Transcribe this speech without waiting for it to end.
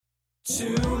Too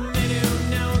many who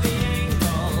know the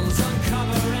angles,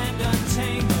 uncover and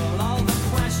untangle all the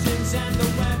questions and the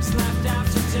webs left out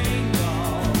to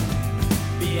dangle.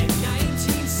 Be it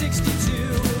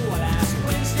 1962 or last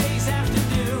Wednesday's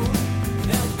afternoon,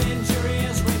 they'll bend your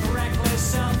ears with reckless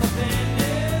self-abandon.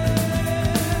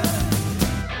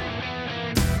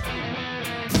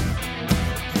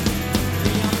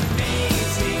 The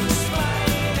amazing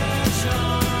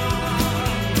Spider-Talk.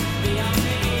 The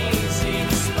amazing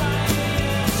Spider-Talk.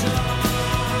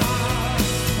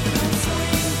 Don't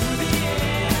swing through the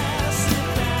air, sit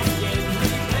back and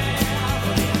prepare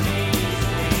for the amazing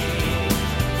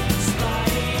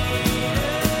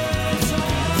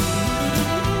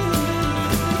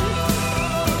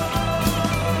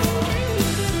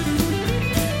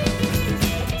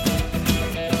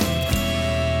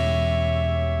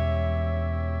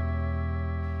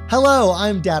Hello,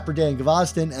 I'm Dapper Dan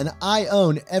Gavoston, and I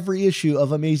own every issue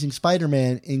of Amazing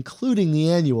Spider-Man, including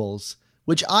the annuals,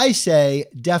 which I say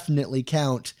definitely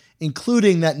count,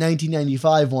 including that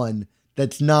 1995 one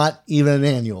that's not even an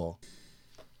annual.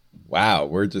 Wow,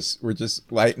 we're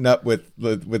just lighting up with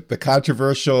the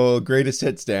controversial greatest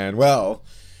hits, Dan. Well,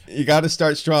 you got to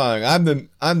start strong. I'm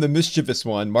the mischievous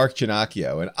one, Mark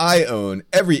Ginocchio, and I own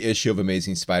every issue of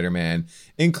Amazing Spider-Man,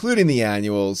 including the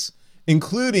annuals,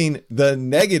 including the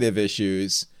negative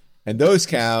issues, and those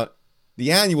count.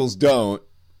 The annuals don't,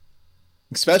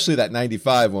 especially that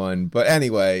 95 one. But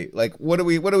anyway, like, what are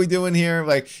we doing here?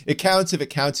 Like, it counts if it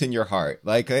counts in your heart.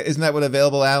 Like, isn't that what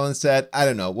Available Alan said? I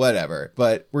don't know, whatever.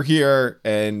 But we're here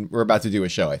and we're about to do a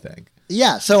show, I think.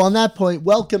 Yeah, so on that point,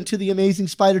 welcome to the Amazing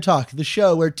Spider Talk, the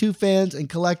show where two fans and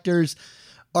collectors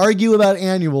argue about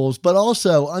annuals, but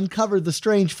also uncover the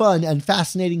strange, fun, and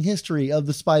fascinating history of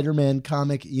the Spider-Man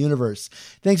comic universe.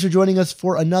 Thanks for joining us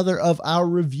for another of our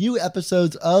review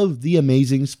episodes of the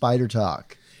Amazing Spider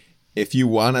Talk. If you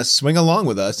want to swing along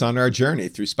with us on our journey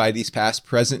through Spidey's past,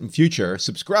 present, and future,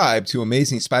 subscribe to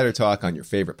Amazing Spider Talk on your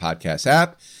favorite podcast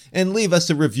app and leave us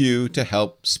a review to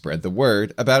help spread the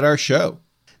word about our show.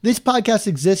 This podcast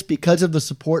exists because of the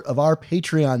support of our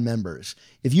Patreon members.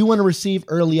 If you want to receive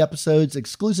early episodes,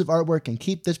 exclusive artwork, and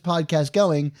keep this podcast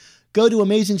going, go to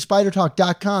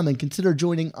AmazingSpiderTalk.com and consider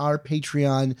joining our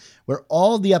Patreon, where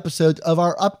all the episodes of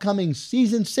our upcoming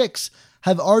Season 6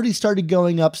 have already started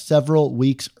going up several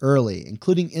weeks early,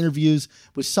 including interviews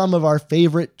with some of our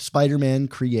favorite Spider-Man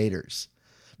creators.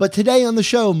 But today on the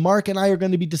show, Mark and I are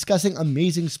going to be discussing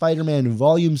Amazing Spider-Man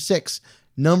Volume 6,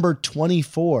 number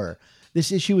 24.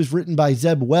 This issue is written by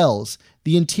Zeb Wells.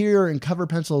 The interior and cover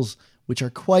pencils, which are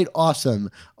quite awesome,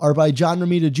 are by John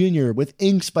Romita Jr., with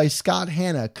inks by Scott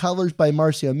Hanna, colors by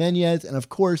Marcio Menez, and of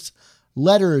course,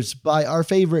 letters by our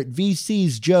favorite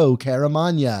VC's Joe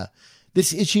Caramagna.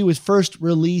 This issue was first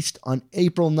released on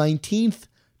April 19th,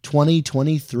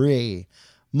 2023.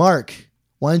 Mark,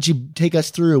 why don't you take us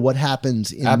through what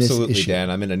happens in this issue? Absolutely, Dan.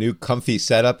 I'm in a new comfy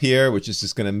setup here, which is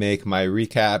just going to make my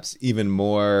recaps even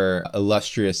more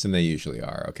illustrious than they usually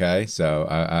are, okay? So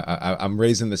I'm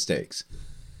raising the stakes.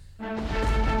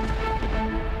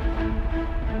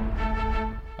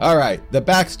 All right, the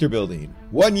Baxter Building.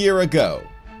 1 year ago.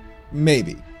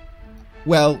 Maybe.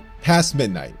 Well, past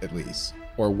midnight, at least.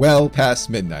 Or well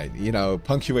past midnight. You know,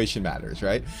 punctuation matters,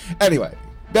 right? Anyway,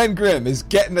 Ben Grimm is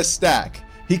getting a stack.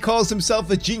 He calls himself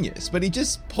a genius, but he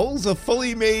just pulls a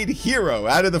fully made hero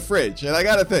out of the fridge. And I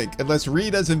gotta think, unless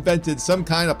Reed has invented some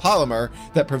kind of polymer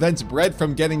that prevents bread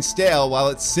from getting stale while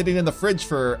it's sitting in the fridge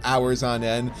for hours on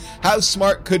end, how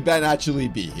smart could Ben actually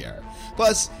be here?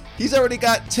 Plus, he's already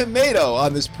got tomato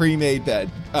on this pre-made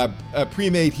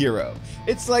hero.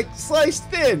 It's like sliced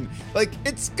thin. Like,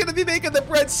 it's gonna be making the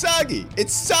bread soggy.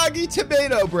 It's soggy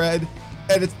tomato bread,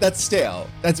 and that's stale.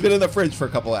 That's been in the fridge for a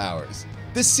couple of hours.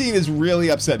 This scene is really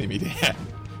upsetting me, Dan.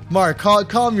 Mark,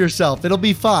 calm yourself. It'll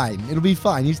be fine. It'll be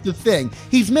fine. He's the thing.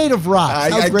 He's made of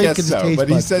rocks. I great guess could his so, taste but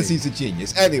he buds says be? he's a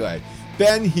genius. Anyway,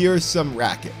 Ben hears some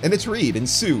racket, and it's Reed and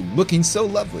Sue looking so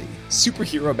lovely.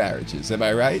 Superhero marriages, am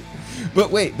I right?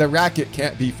 But wait, the racket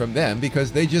can't be from them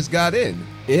because they just got in.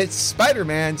 It's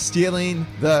Spider-Man stealing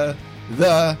the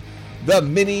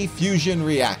mini fusion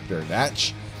reactor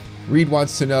match. Reed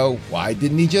wants to know, why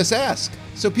didn't he just ask?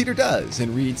 So Peter does,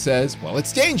 and Reed says, well,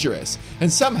 it's dangerous. And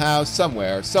somehow,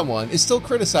 somewhere, someone is still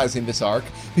criticizing this arc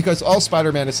because all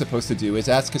Spider-Man is supposed to do is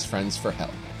ask his friends for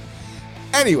help.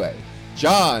 Anyway,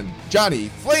 Johnny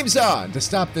flames on to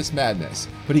stop this madness,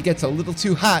 but he gets a little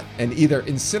too hot and either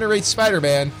incinerates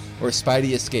Spider-Man or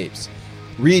Spidey escapes.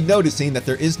 Reed, noticing that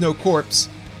there is no corpse,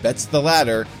 bets the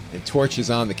latter and torches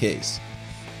on the case.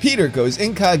 Peter goes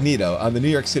incognito on the New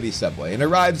York City subway and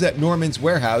arrives at Norman's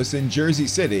warehouse in Jersey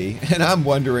City, and I'm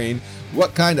wondering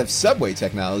what kind of subway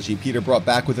technology Peter brought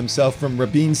back with himself from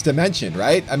Rabin's dimension,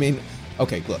 right? I mean,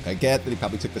 okay, look, I get that he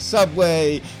probably took the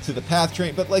subway to the PATH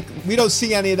train, but like, we don't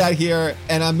see any of that here,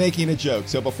 and I'm making a joke.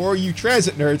 So before you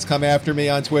transit nerds come after me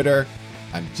on Twitter,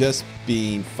 I'm just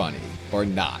being funny, or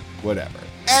not, whatever.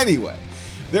 Anyway,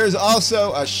 there's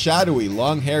also a shadowy,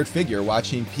 long-haired figure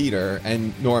watching Peter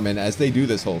and Norman as they do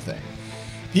this whole thing.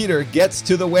 Peter gets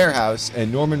to the warehouse,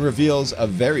 and Norman reveals a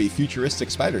very futuristic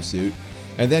spider suit,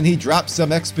 and then he drops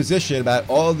some exposition about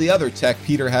all the other tech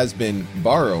Peter has been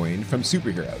borrowing from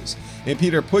superheroes. And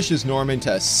Peter pushes Norman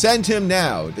to send him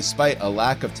now, despite a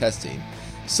lack of testing.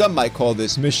 Some might call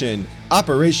this mission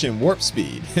Operation Warp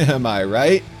Speed. Am I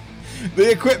right?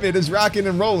 The equipment is rocking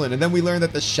and rolling, and then we learn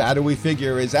that the shadowy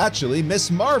figure is actually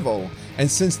Miss Marvel. And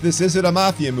since this isn't a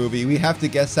mafia movie, we have to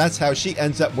guess that's how she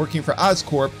ends up working for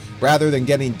Oscorp rather than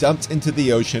getting dumped into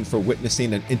the ocean for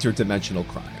witnessing an interdimensional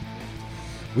crime.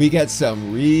 We get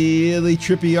some really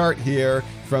trippy art here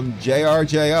from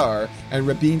JRJR, and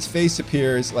Rabin's face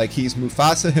appears like he's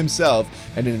Mufasa himself,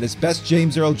 and in his best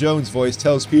James Earl Jones voice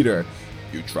tells Peter,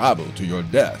 "You travel to your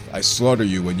death. I slaughter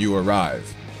you when you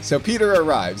arrive." So Peter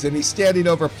arrives, and he's standing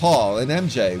over Paul and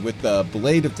MJ with the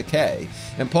Blade of Decay,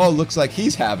 and Paul looks like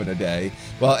he's having a day,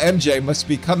 while MJ must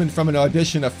be coming from an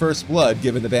audition of First Blood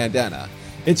given the bandana.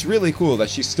 It's really cool that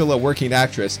she's still a working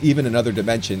actress, even in other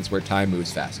dimensions where time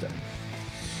moves faster.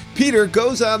 Peter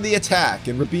goes on the attack,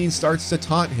 and Rabin starts to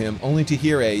taunt him, only to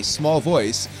hear a small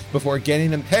voice before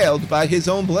getting impaled by his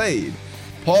own blade.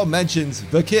 Paul mentions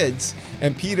the kids,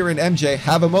 and Peter and MJ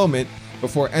have a moment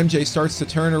before MJ starts to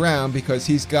turn around because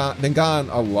he's been gone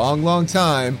a long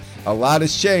time. A lot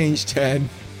has changed, and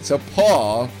so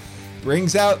Paul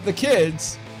brings out the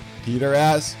kids. Peter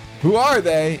asks, "Who are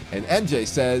they?" And MJ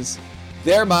says,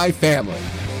 "They're my family."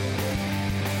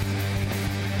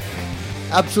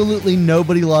 Absolutely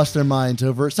nobody lost their minds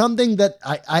over something that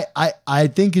I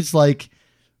think is like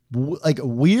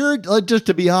weird. Just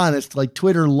to be honest, like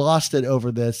Twitter lost it over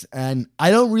this, and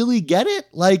I don't really get it.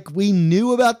 Like, we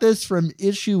knew about this from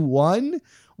issue 1.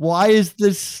 Why is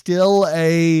this still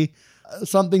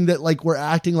something that like we're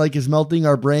acting like is melting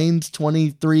our brains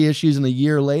 23 issues and a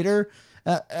year later?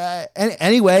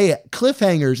 Anyway,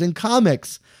 cliffhangers in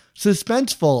comics,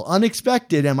 suspenseful,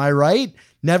 unexpected. Am I right?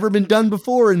 Never been done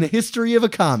before in the history of a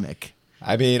comic.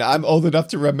 I mean, I'm old enough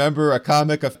to remember a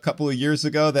comic a couple of years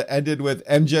ago that ended with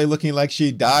MJ looking like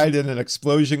she died in an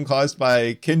explosion caused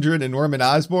by Kindred and Norman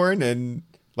Osborn. And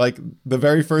like the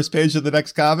very first page of the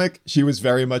next comic, she was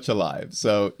very much alive.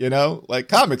 So, you know, like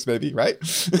comics, maybe, right?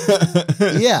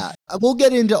 Yeah, we'll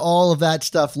get into all of that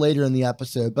stuff later in the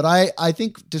episode. But I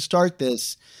think to start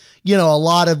this, you know, a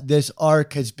lot of this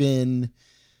arc has been,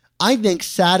 I think,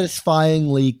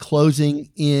 satisfyingly closing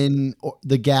in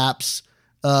the gaps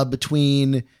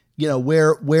between, you know,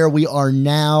 where we are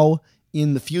now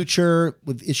in the future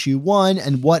with issue 1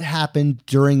 and what happened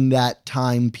during that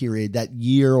time period, that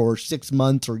year or 6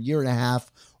 months or year and a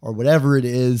half or whatever it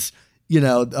is, you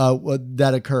know,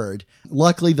 that occurred.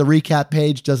 Luckily, the recap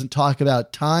page doesn't talk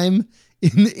about time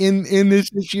in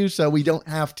this issue, so we don't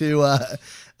have to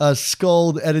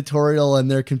scold editorial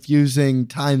and their confusing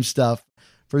time stuff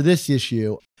for this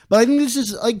issue. But I think this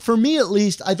is, like, for me at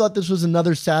least, I thought this was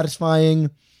another satisfying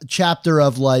chapter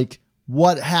of like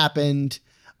what happened.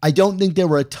 I don't think there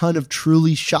were a ton of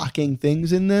truly shocking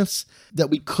things in this that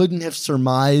we couldn't have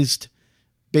surmised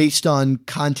based on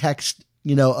context,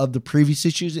 you know, of the previous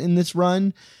issues in this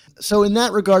run. So in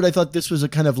that regard, I thought this was a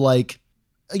kind of like,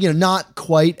 you know, not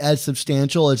quite as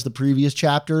substantial as the previous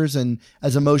chapters and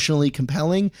as emotionally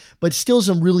compelling, but still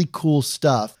some really cool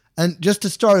stuff. And just to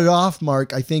start it off,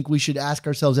 Mark, I think we should ask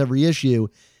ourselves every issue,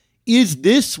 is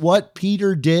this what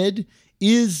Peter did?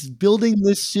 Is building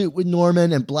this suit with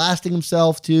Norman and blasting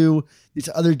himself to this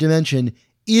other dimension,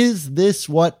 is this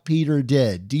what Peter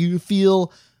did? Do you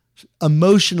feel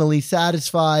emotionally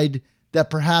satisfied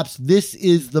that perhaps this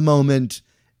is the moment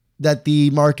that the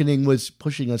marketing was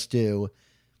pushing us to?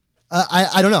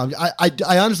 I don't know.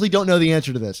 I honestly don't know the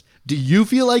answer to this. Do you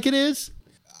feel like it is?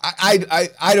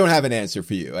 I don't have an answer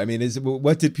for you. I mean,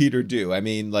 what did Peter do? I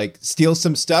mean, like, steal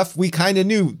some stuff? We kind of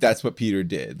knew that's what Peter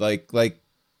did.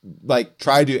 Like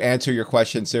try to answer your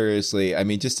question seriously. I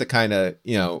mean, just to kind of,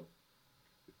 you know,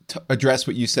 address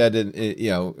what you said in,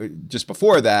 you know, just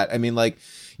before that. I mean, like,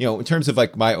 you know, in terms of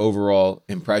like my overall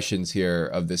impressions here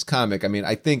of this comic, I mean,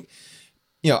 I think,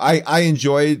 you know, I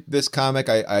enjoyed this comic.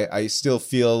 I still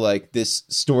feel like this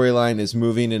storyline is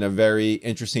moving in a very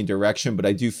interesting direction, but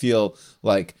I do feel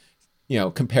like, you know,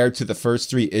 compared to the first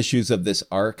 3 issues of this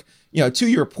arc, you know, to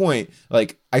your point,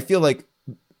 like, I feel like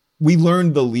we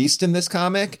learned the least in this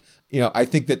comic. You know, I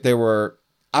think that there were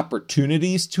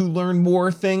opportunities to learn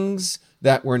more things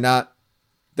that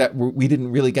we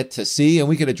didn't really get to see, and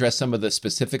we could address some of the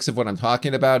specifics of what I'm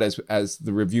talking about as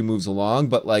the review moves along.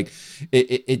 But like,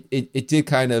 it did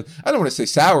kind of, I don't want to say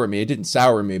sour me. It didn't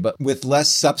sour me, but with less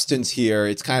substance here,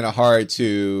 it's kind of hard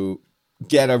to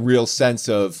get a real sense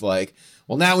of like,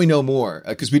 well, now we know more,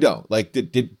 because we don't. Like,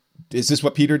 is this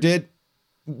what Peter did?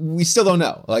 We still don't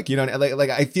know. Like, you know, like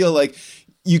I feel like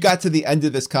you got to the end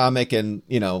of this comic, and,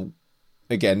 you know,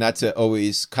 again, not to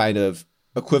always kind of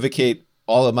equivocate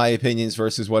all of my opinions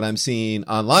versus what I'm seeing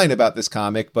online about this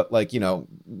comic, but like, you know,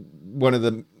 one of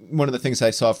the things I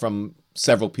saw from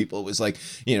several people was like,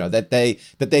 you know, that they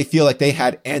feel like they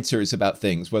had answers about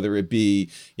things, whether it be,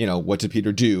 you know, what did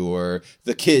Peter do, or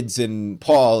the kids and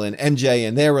Paul and MJ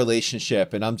and their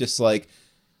relationship. And I'm just like,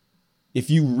 if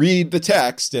you read the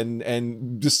text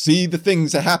and just see the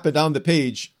things that happened on the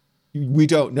page, we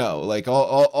don't know. Like,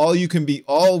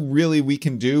 all really we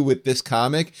can do with this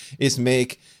comic is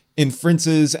make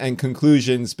inferences and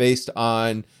conclusions based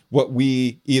on what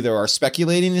we either are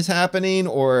speculating is happening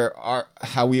or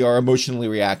how we are emotionally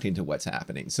reacting to what's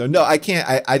happening. So no,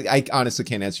 I honestly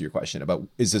can't answer your question about,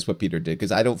 is this what Peter did?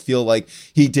 Because I don't feel like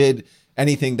he did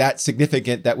anything that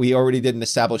significant that we already didn't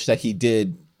establish that he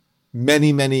did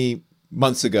many, many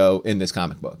months ago in this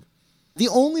comic book. The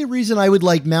only reason I would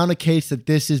like mount a case that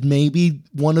this is maybe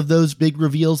one of those big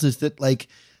reveals is that like,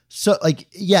 so like,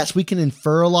 yes, we can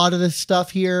infer a lot of this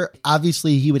stuff here.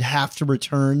 Obviously he would have to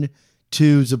return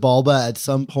to Xibalba at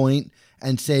some point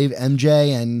and save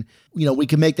MJ. And, you know, we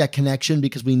can make that connection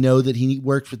because we know that he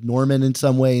works with Norman in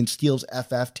some way and steals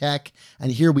FF tech.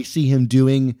 And here we see him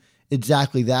doing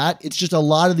exactly that. It's just a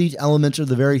lot of these elements are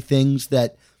the very things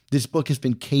that this book has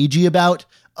been cagey about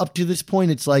up to this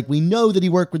point. It's like, we know that he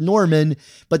worked with Norman,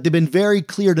 but they've been very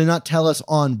clear to not tell us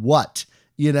on what,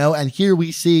 you know, and here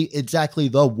we see exactly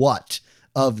the what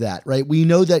of that, right? We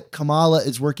know that Kamala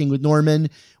is working with Norman.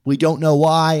 We don't know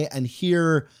why. And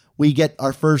here we get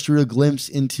our first real glimpse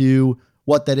into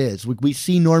what that is. We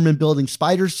see Norman building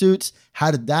spider suits.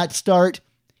 How did that start?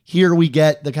 Here we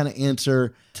get the kind of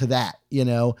answer to that. You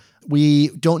know, we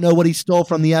don't know what he stole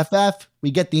from the FF.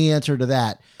 We get the answer to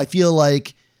that. I feel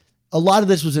like a lot of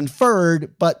this was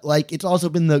inferred, but like, it's also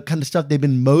been the kind of stuff they've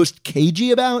been most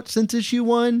cagey about since issue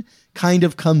 1 kind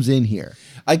of comes in here.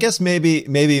 I guess maybe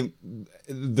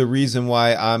the reason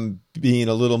why I'm being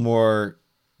a little more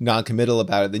non-committal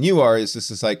about it than you are is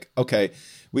this is like, okay,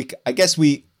 we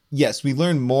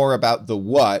learn more about the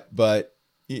what, but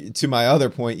to my other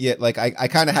point, yet like I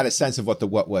kind of had a sense of what the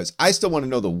what was. I still want to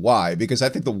know the why, because I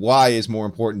think the why is more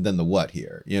important than the what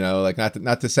here. You know, like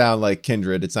not to sound like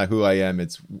Kindred. It's not who I am.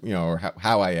 It's, you know, or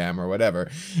how I am or whatever.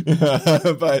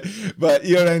 but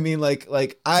you know what I mean? Like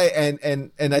I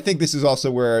and I think this is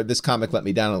also where this comic let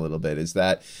me down a little bit, is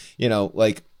that, you know,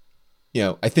 like, you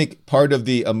know, I think part of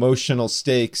the emotional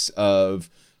stakes of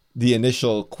the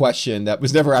initial question that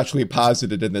was never actually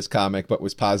posited in this comic, but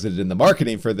was posited in the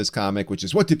marketing for this comic, which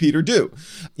is, what did Peter do?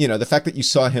 You know, the fact that you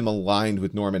saw him aligned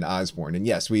with Norman Osborn. And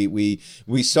yes, we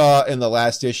saw in the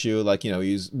last issue, like, you know,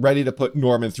 he's ready to put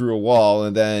Norman through a wall,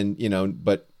 and then, you know,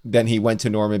 but then he went to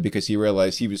Norman because he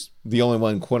realized he was the only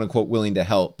one, quote unquote, willing to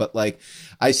help. But like,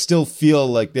 I still feel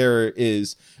like there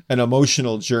is an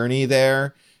emotional journey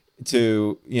there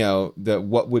to, you know,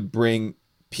 what would bring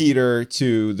Peter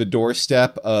to the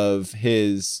doorstep of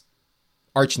his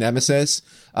arch nemesis,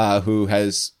 who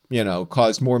has, you know,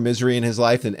 caused more misery in his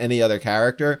life than any other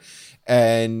character.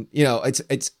 And, you know,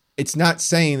 it's not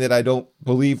saying that I don't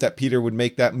believe that Peter would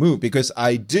make that move, because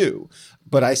I do,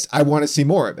 but I want to see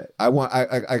more of it.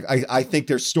 I think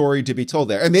there's story to be told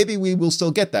there, and maybe we will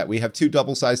still get that. We have 2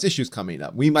 double-sized issues coming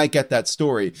up. We might get that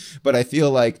story, but I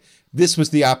feel like this was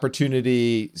the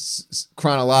opportunity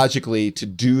chronologically to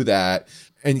do that.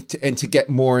 And to get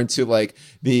more into like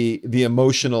the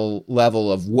emotional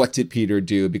level of what did Peter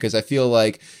do? Because I feel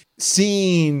like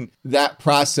seeing that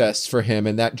process for him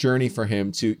and that journey for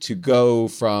him to go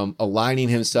from aligning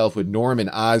himself with Norman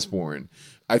Osborn,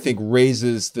 I think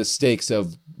raises the stakes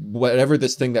of whatever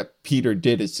this thing that Peter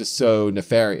did is just so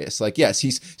nefarious. Like, yes,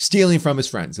 he's stealing from his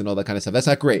friends and all that kind of stuff. That's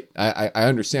not great. I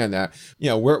understand that. You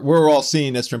know, we're all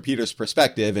seeing this from Peter's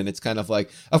perspective, and it's kind of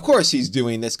like, of course he's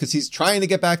doing this because he's trying to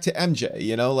get back to MJ,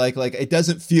 you know, like it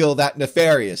doesn't feel that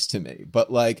nefarious to me,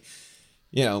 but like,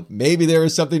 you know, maybe there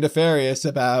is something nefarious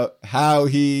about how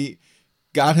he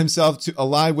got himself to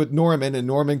align with Norman, and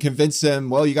Norman convinced him,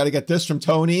 well, you got to get this from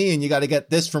Tony and you got to get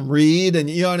this from Reed. And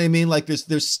you know what I mean? Like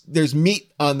there's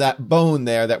meat on that bone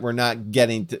there that we're not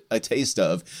getting a taste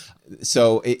of.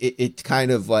 So it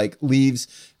kind of like leaves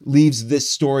this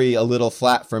story a little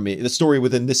flat for me. The story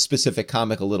within this specific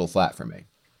comic a little flat for me.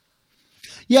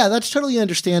 Yeah, that's totally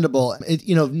understandable.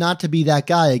 Not to be that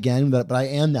guy again, but I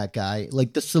am that guy.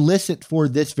 Like the solicit for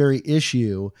this very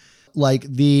issue, like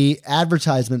the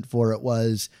advertisement for it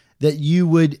was that you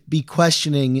would be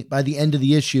questioning by the end of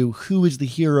the issue, who is the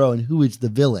hero and who is the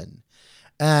villain.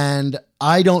 And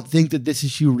I don't think that this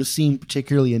issue seemed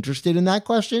particularly interested in that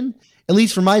question. At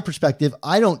least from my perspective,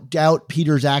 I don't doubt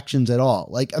Peter's actions at all.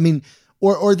 Like, I mean,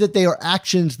 or that they are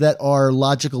actions that are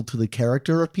logical to the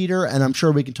character of Peter. And I'm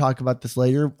sure we can talk about this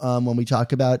later when we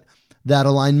talk about that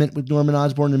alignment with Norman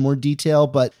Osborn in more detail.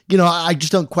 But, I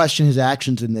just don't question his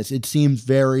actions in this. It seems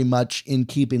very much in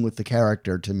keeping with the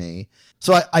character to me.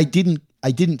 So I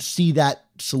didn't see that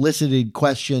solicited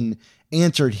question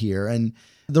answered here. And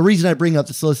the reason I bring up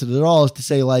the solicit at all is to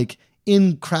say, like,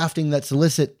 in crafting that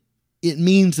solicit, it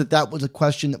means that was a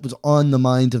question that was on the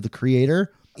minds of the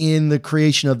creator in the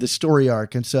creation of the story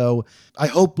arc. And so I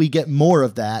hope we get more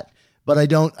of that, but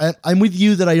I'm with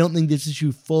you that I don't think this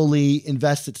issue fully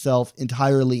invests itself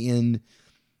entirely in,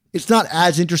 it's not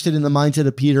as interested in the mindset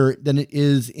of Peter than it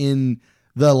is in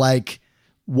the, like,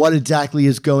 what exactly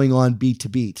is going on beat to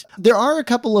beat. There are a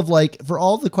couple of, like, for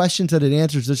all the questions that it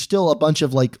answers, there's still a bunch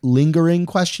of, like, lingering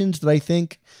questions that I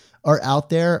think are out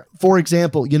there. For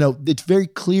example, it's very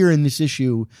clear in this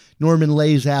issue, Norman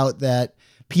lays out that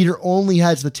Peter only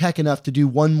has the tech enough to do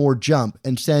one more jump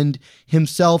and send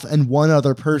himself and one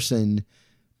other person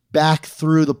back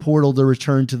through the portal to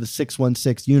return to the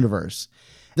 616 universe.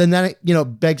 Then that,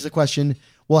 begs the question,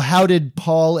 well, how did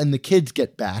Paul and the kids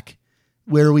get back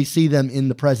where we see them in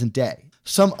the present day?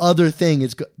 Some other thing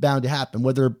is bound to happen,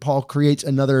 whether Paul creates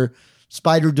another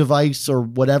spider device or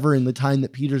whatever in the time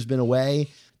that Peter's been away.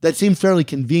 That seems fairly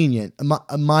convenient.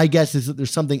 My guess is that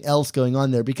there's something else going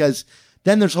on there, because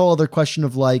then there's a whole other question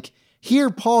of, like, here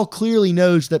Paul clearly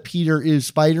knows that Peter is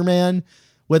Spider-Man.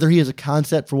 Whether he has a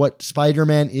concept for what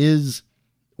Spider-Man is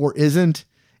or isn't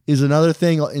is another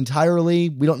thing entirely.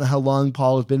 We don't know how long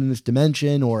Paul has been in this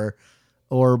dimension, or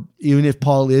even if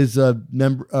Paul is a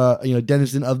member,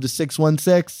 denizen of the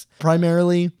 616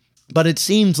 primarily. But it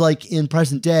seems like in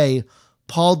present day,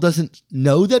 Paul doesn't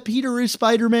know that Peter is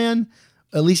Spider-Man.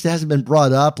 At least it hasn't been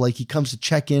brought up. Like, he comes to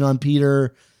check in on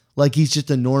Peter like he's just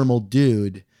a normal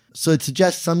dude. So it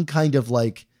suggests some kind of,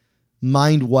 like,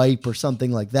 mind wipe or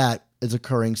something like that is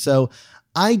occurring. So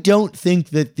I don't think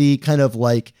that the kind of,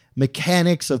 like,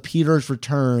 mechanics of Peter's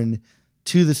return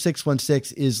to the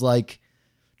 616 is, like,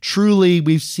 truly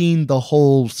we've seen the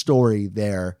whole story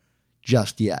there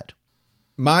just yet.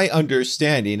 My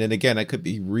understanding, and again, I could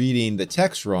be reading the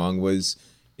text wrong, was,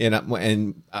 and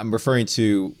I'm referring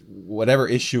to whatever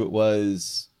issue it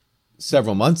was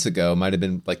several months ago, might have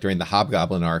been like during the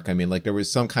Hobgoblin arc. I mean, like, there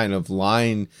was some kind of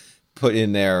line put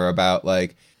in there about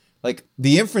like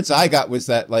the inference I got was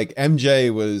that, like,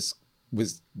 MJ was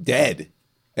dead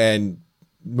and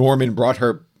Norman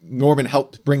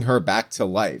helped bring her back to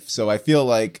life. So I feel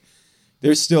like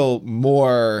there's still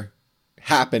more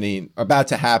about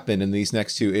to happen in these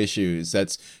next two issues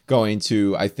that's going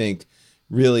to, I think,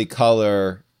 really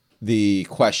color the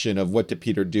question of what did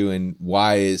Peter do and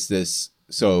why is this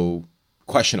so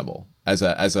questionable as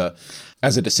a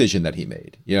decision that he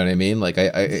made. You know what I mean? Like,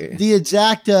 the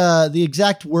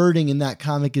exact wording in that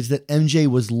comic is that MJ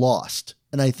was lost.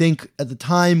 And I think at the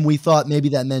time we thought maybe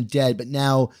that meant dead, but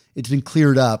now it's been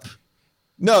cleared up.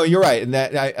 No, you're right. And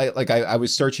that I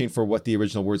was searching for what the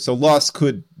original word. So lost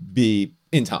could be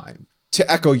in time.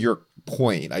 To echo your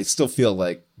point, I still feel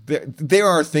like there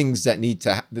are things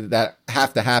that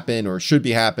have to happen or should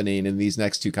be happening in these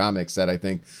next two comics that I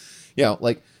think,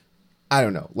 like, I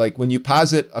don't know, like when you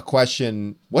posit a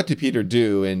question, what did Peter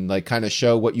do? And like kind of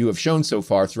show what you have shown so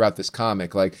far throughout this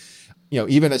comic, like,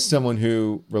 even as someone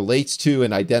who relates to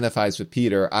and identifies with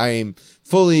Peter, I'm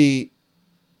fully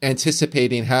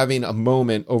anticipating having a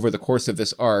moment over the course of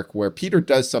this arc where Peter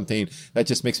does something that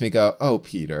just makes me go, oh,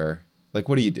 Peter, like,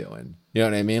 what are you doing? You know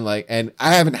what I mean? Like, and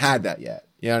I haven't had that yet.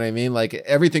 You know what I mean? Like,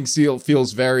 everything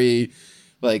feels very,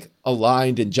 like,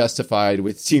 aligned and justified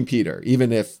with Team Peter.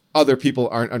 Even if other people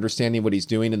aren't understanding what he's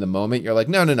doing in the moment, you're like,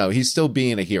 no, he's still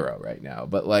being a hero right now.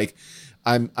 But like,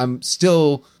 I'm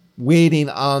still waiting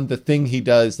on the thing he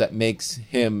does that makes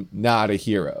him not a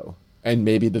hero. And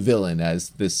maybe the villain,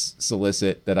 as this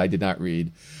solicit that I did not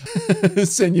read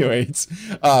insinuates.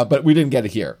 But we didn't get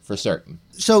it here for certain.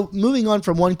 So moving on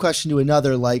from one question to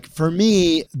another, like for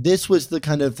me, this was the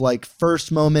kind of like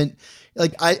first moment.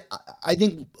 Like I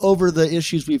think over the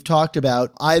issues we've talked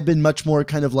about, I've been much more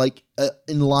kind of like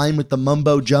in line with the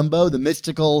mumbo jumbo, the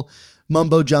mystical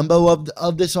mumbo jumbo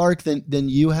of this arc than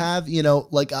you have. You know,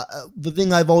 like the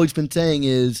thing I've always been saying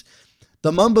is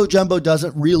the mumbo jumbo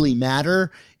doesn't really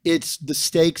matter. It's the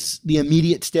stakes, the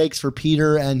immediate stakes for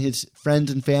Peter and his friends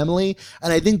and family.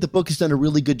 And I think the book has done a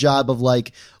really good job of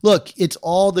like, look, it's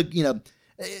all the, you know,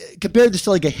 compared this to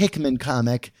like a Hickman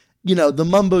comic, you know, the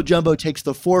mumbo jumbo takes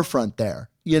the forefront there,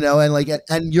 you know, and like,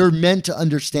 and you're meant to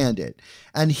understand it.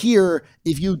 And here,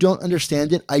 if you don't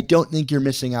understand it, I don't think you're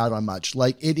missing out on much.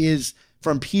 Like it is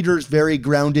from Peter's very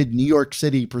grounded New York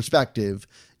City perspective,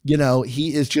 you know,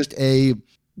 he is just a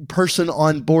person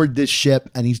on board this ship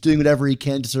and he's doing whatever he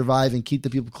can to survive and keep the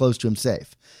people close to him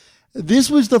safe. This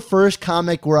was the first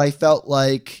comic where I felt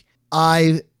like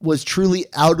I was truly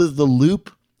out of the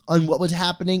loop on what was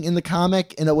happening in the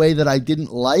comic in a way that I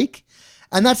didn't like.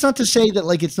 And that's not to say that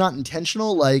like it's not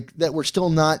intentional, like that we're still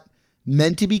not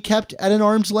meant to be kept at an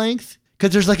arm's length.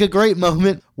 Cause there's like a great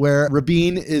moment where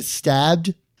Rabin is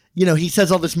stabbed. You know, he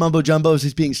says all this mumbo jumbo as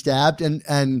he's being stabbed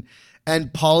and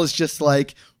Paul is just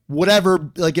like, whatever,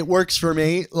 like it works for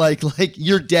me. Like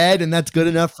you're dead and that's good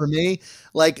enough for me.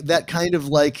 Like that kind of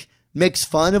like makes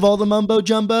fun of all the mumbo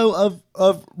jumbo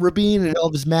of Rabin and all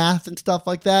of his math and stuff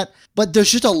like that. But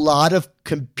there's just a lot of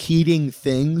competing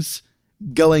things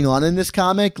going on in this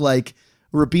comic. Like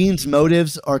Rabin's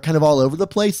motives are kind of all over the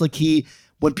place. Like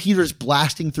when Peter's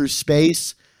blasting through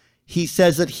space, he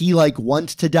says that he like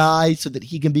wants to die so that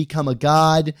he can become a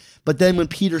god. But then when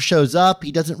Peter shows up,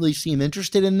 he doesn't really seem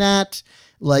interested in that.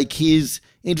 Like he's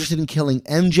interested in killing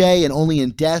MJ and only in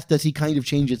death does he kind of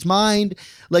change his mind.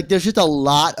 Like there's just a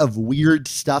lot of weird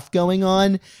stuff going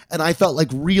on. And I felt like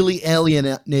really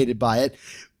alienated by it.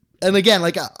 And again,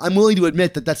 like I'm willing to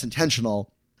admit that that's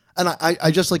intentional. And I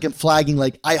just like am flagging,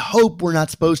 like, I hope we're not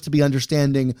supposed to be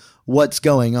understanding what's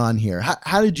going on here.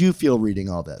 How did you feel reading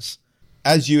all this?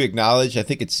 As you acknowledge, I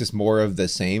think it's just more of the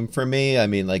same for me. I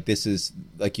mean, like this is,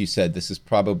 like you said, this is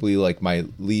probably like my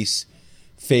least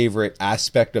favorite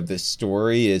aspect of this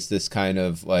story is this kind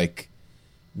of like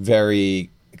very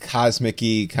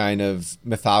cosmic-y kind of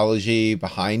mythology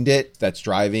behind it that's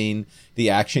driving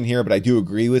the action here. But I do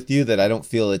agree with you that I don't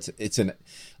feel it's an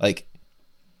like,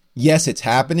 yes, it's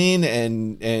happening,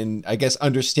 and I guess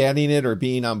understanding it or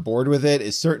being on board with it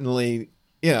is certainly,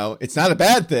 you know, it's not a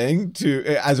bad thing to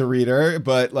as a reader,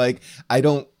 but like I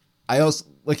also,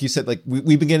 like you said, like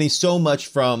we've been getting so much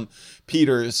from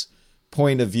Peter's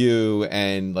point of view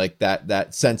and like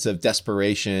that sense of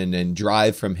desperation and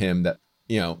drive from him that,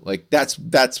 you know, like that's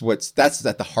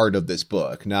at the heart of this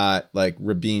book, not like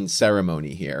Rabin's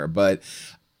ceremony here, but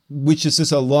which is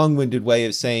just a long-winded way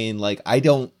of saying like I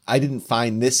didn't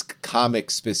find this comic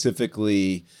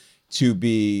specifically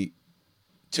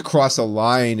to cross a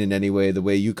line in any way, the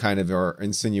way you kind of are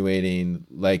insinuating,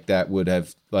 like that would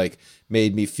have like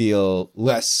made me feel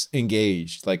less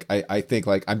engaged. Like I think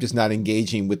like I'm just not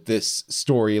engaging with this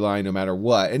storyline no matter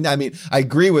what. And I mean, I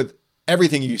agree with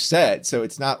everything you said. So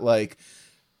it's not like,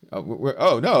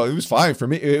 oh no, it was fine for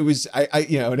me. It was, I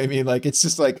you know what I mean? Like, it's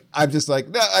just like, I'm just like,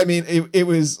 no, I mean, it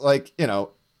was like, you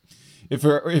know, if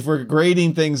we're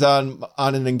grading things on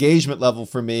an engagement level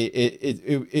for me,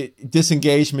 it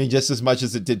disengaged me just as much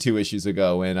as it did 2 issues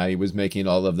ago when I was making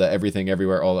all of the everything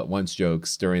everywhere all at once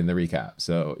jokes during the recap.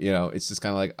 So, you know, it's just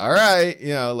kind of like, all right,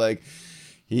 you know, like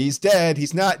he's dead,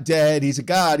 he's not dead, he's a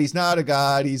god, he's not a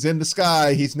god, he's in the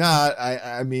sky, he's not.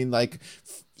 I mean, like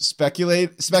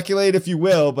speculate if you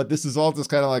will, but this is all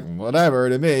just kind of like whatever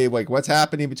to me. Like what's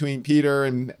happening between Peter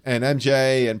and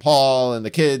MJ and Paul and the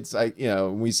kids,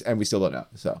 we still don't know.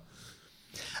 So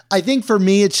I think for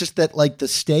me it's just that like the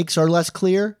stakes are less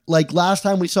clear. Like last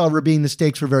time we saw Rabin, the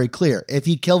stakes were very clear. If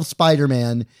he kills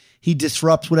Spider-Man, he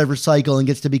disrupts whatever cycle and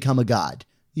gets to become a god,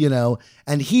 you know.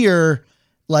 And here,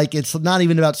 like, it's not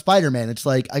even about Spider-Man. It's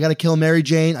like, I got to kill Mary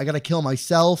Jane, I got to kill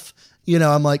myself. You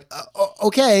know, I'm like,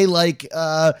 okay, like,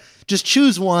 just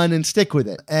choose one and stick with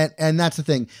it. And that's the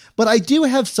thing. But I do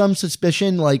have some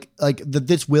suspicion, like that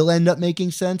this will end up making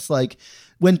sense. Like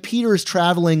when Peter is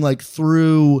traveling like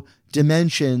through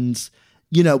dimensions,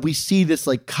 you know, we see this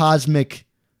like cosmic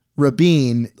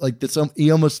Rabin, like this.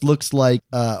 He almost looks like,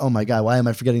 oh my God, why am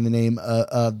I forgetting the name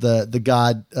of the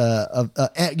god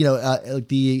like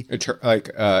the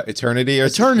Eternity or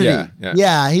Eternity.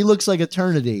 Yeah, he looks like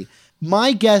Eternity.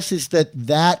 My guess is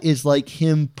that is like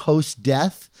him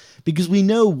post-death, because we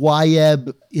know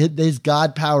Wyeb, his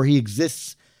god power, he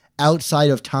exists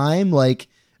outside of time. Like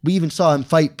we even saw him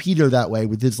fight Peter that way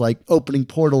with his like opening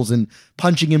portals and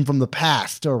punching him from the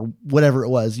past or whatever it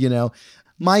was, you know.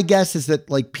 My guess is that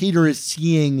like Peter is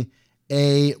seeing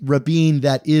a Rabin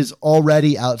that is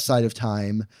already outside of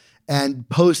time, and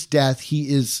post-death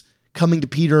he is coming to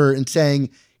Peter and saying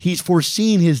he's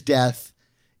foreseen his death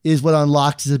is what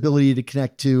unlocks his ability to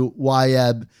connect to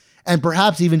Wyeb, and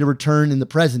perhaps even to return in the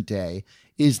present day,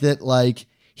 is that like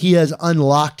he has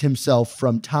unlocked himself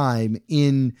from time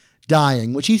in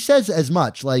dying, which he says as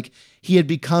much, like he had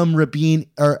become Rabin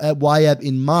or Wyeb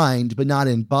in mind, but not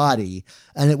in body.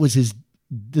 And it was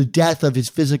the death of his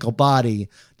physical body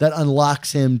that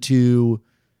unlocks him to,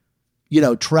 you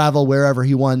know, travel wherever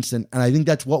he wants. And I think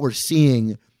that's what we're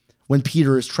seeing when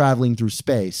Peter is traveling through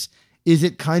space. Is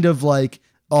it kind of like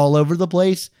all over the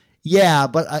place? Yeah,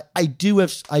 but I do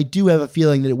have a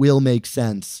feeling that it will make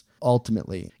sense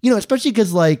ultimately. You know, especially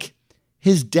because like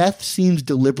his death seems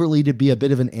deliberately to be a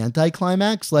bit of an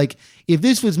anticlimax. Like if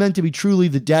this was meant to be truly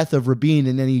the death of Rabin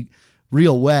in any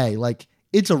real way, like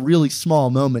it's a really small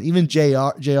moment. Even JR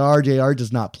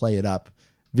does not play it up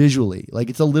visually. Like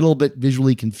it's a little bit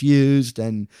visually confused,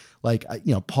 and like,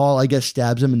 you know, Paul, I guess,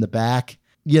 stabs him in the back.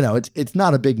 You know, it's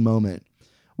not a big moment.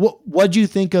 What do you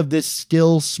think of this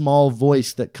still small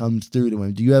voice that comes through to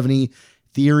him? Do you have any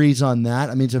theories on that?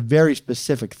 I mean, it's a very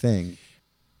specific thing.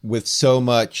 With so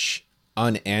much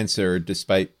unanswered,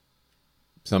 despite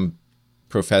some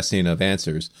professing of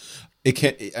answers,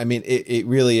 it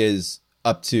really is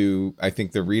up to, I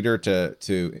think, the reader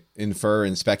to infer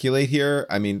and speculate here.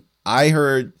 I mean,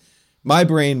 my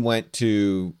brain went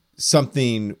to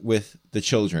something with the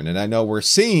children, and I know we're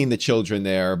seeing the children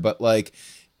there, but like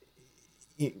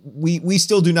we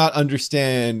still do not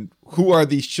understand who are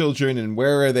these children and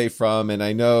where are they from. And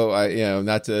I know,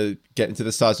 not to get into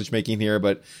the sausage making here,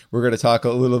 but we're going to talk a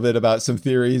little bit about some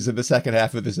theories in the second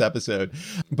half of this episode.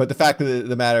 But the fact of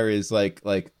the matter is, like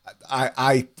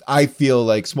I feel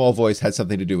like Small Voice had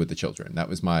something to do with the children. That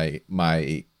was my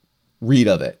read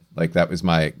of it. Like that was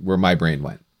where my brain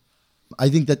went. I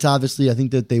think that's obviously, I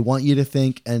think that they want you to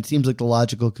think, and it seems like the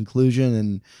logical conclusion.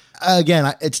 And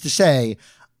again, it's to say,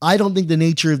 I don't think the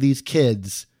nature of these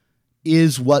kids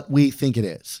is what we think it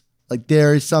is. Like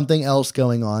there is something else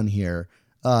going on here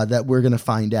that we're going to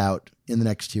find out in the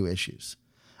next 2 issues.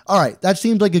 All right. That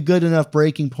seems like a good enough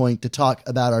breaking point to talk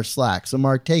about our Slack. So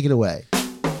Mark, take it away.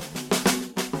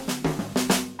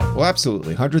 Well,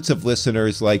 absolutely. Hundreds of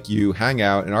listeners like you hang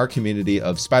out in our community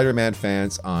of Spider-Man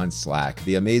fans on Slack.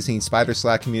 The amazing Spider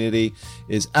Slack community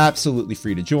is absolutely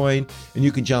free to join, and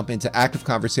you can jump into active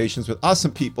conversations with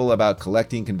awesome people about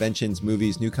collecting, conventions,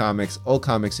 movies, new comics, old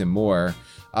comics, and more.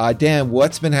 Dan,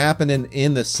 what's been happening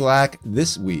in the Slack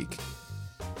this week?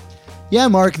 Yeah,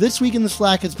 Mark, this week in the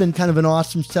Slack has been kind of an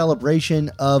awesome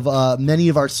celebration of many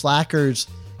of our Slackers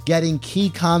getting key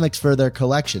comics for their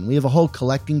collection. We have a whole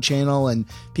collecting channel, and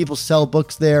people sell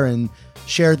books there and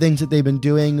share things that they've been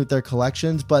doing with their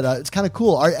collections. But it's kind of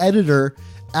cool. Our editor,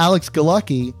 Alex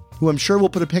Galucki, who I'm sure will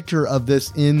put a picture of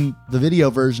this in the video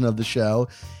version of the show,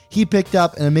 he picked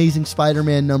up an Amazing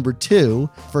Spider-Man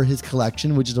 #2 for his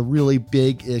collection, which is a really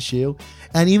big issue.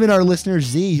 And even our listener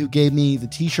Z, who gave me the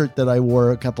t-shirt that I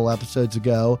wore a couple episodes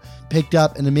ago, picked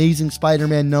up an Amazing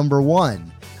Spider-Man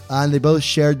 #1. And they both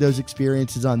shared those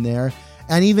experiences on there.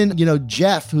 And even,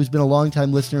 Jeff, who's been a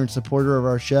longtime listener and supporter of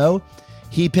our show,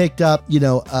 he picked up,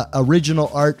 original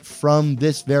art from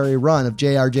this very run of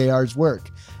JRJR's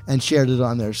work and shared it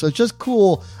on there. So it's just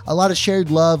cool. A lot of shared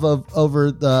love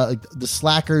over the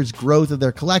Slackers' growth of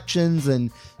their collections and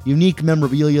unique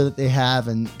memorabilia that they have.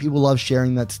 And people love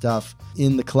sharing that stuff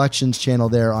in the collections channel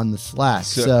there on the Slack.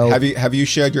 So have you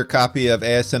shared your copy of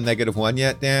ASM -1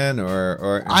 yet, Dan?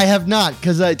 Or I have not,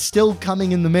 because it's still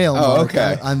coming in the mail. Oh, Mark.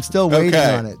 okay. I'm still waiting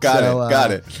on it.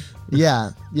 Got it.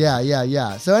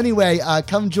 Yeah. So anyway,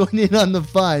 come join in on the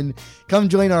fun. Come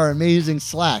join our amazing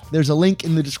Slack. There's a link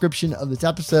in the description of this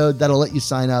episode that'll let you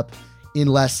sign up in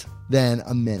less than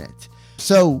a minute.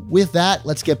 So with that,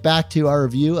 let's get back to our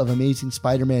review of Amazing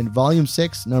Spider-Man Volume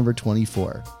 6, number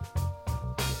 24.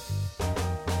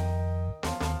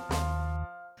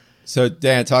 So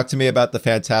Dan, talk to me about the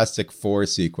Fantastic Four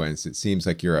sequence. It seems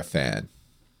like you're a fan.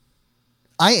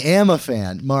 I am a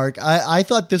fan, Mark. I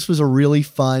thought this was a really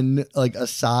fun,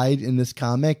 aside in this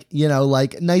comic,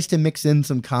 nice to mix in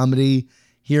some comedy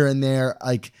here and there.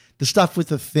 Like the stuff with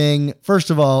the Thing. First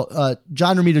of all,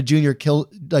 John Romita Jr.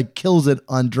 kills it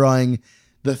on drawing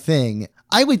the Thing.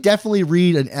 I would definitely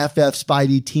read an FF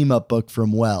Spidey team up book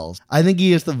from Wells. I think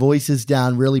he has the voices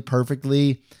down really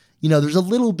perfectly. There's a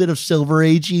little bit of Silver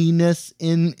Age-iness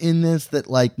in this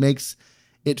that makes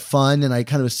it fun and I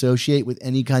kind of associate with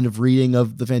any kind of reading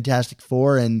of the Fantastic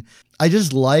Four. And I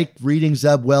just like reading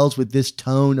Zeb Wells with this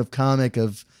tone of comic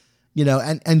of, you know,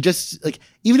 and just like,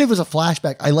 even if it was a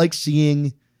flashback, I like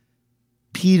seeing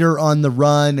Peter on the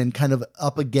run and kind of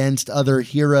up against other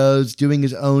heroes doing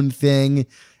his own thing,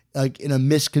 like in a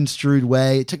misconstrued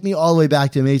way. It took me all the way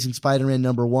back to Amazing Spider-Man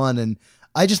 #1. And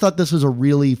I just thought this was a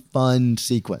really fun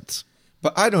sequence.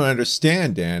 But I don't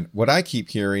understand, Dan. What I keep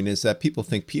hearing is that people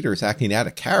think Peter is acting out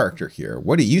of character here.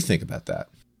 What do you think about that?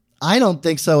 I don't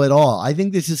think so at all. I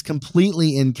think this is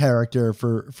completely in character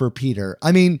for Peter.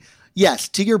 I mean, yes,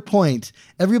 to your point,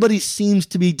 everybody seems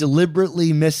to be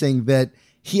deliberately missing that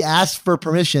he asked for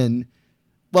permission,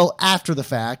 well, after the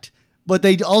fact, but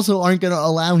they also aren't going to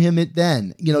allow him it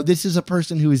then. You know, this is a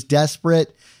person who is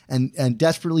desperate and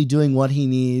desperately doing what he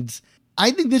needs. I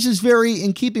think this is very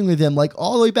in keeping with him, like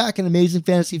all the way back in Amazing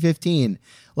Fantasy 15.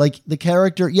 Like the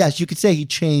character, yes, you could say he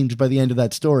changed by the end of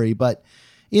that story, but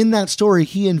in that story,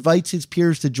 he invites his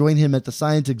peers to join him at the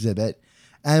science exhibit.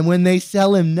 And when they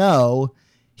tell him no,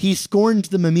 he scorns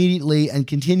them immediately and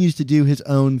continues to do his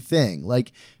own thing.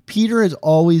 Like Peter has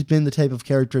always been the type of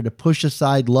character to push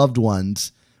aside loved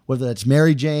ones, whether that's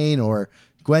Mary Jane or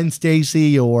Gwen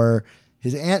Stacy or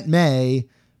his Aunt May,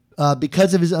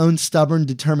 because of his own stubborn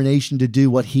determination to do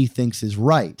what he thinks is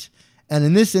right. And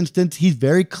in this instance, he's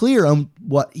very clear on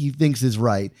what he thinks is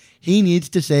right. He needs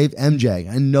to save MJ,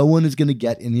 and no one is going to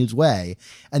get in his way.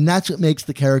 And that's what makes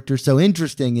the character so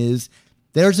interesting, is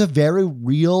there's a very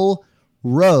real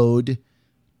road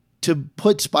to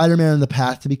put Spider-Man on the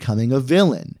path to becoming a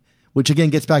villain, which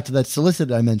again gets back to that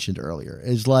solicit I mentioned earlier,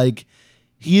 is like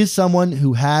he is someone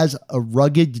who has a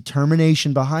rugged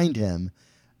determination behind him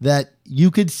that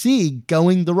you could see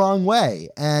going the wrong way.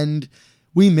 And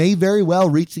we may very well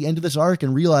reach the end of this arc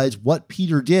and realize what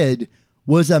Peter did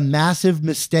was a massive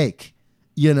mistake.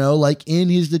 You know, like in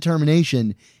his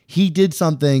determination, he did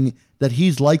something that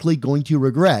he's likely going to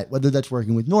regret, whether that's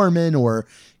working with Norman or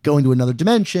going to another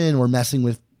dimension or messing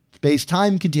with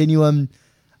space-time continuum.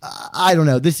 I don't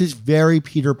know. This is very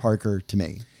Peter Parker to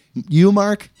me. You,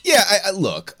 Mark? Yeah, I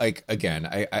look, like, again,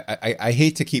 I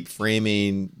hate to keep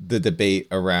framing the debate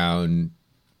around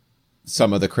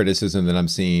some of the criticism that I'm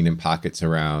seeing in pockets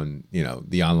around, you know,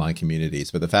 the online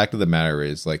communities. But the fact of the matter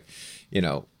is, like, you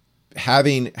know,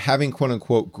 having quote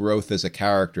unquote growth as a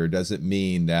character doesn't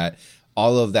mean that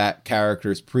all of that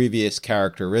character's previous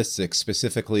characteristics,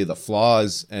 specifically the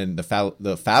flaws and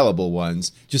the fallible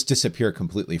ones, just disappear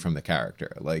completely from the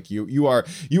character. Like you are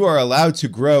allowed to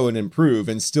grow and improve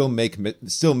and still make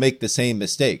the same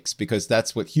mistakes, because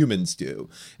that's what humans do.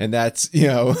 And that's, you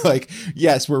know, like,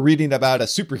 yes, we're reading about a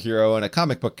superhero and a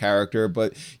comic book character,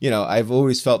 but, you know, I've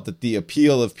always felt that the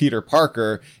appeal of Peter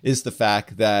Parker is the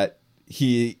fact that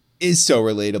he is so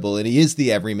relatable and he is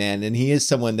the everyman and he is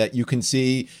someone that you can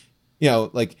see. You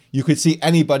know, like you could see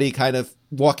anybody kind of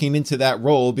walking into that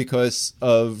role because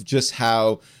of just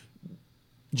how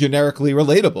generically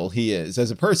relatable he is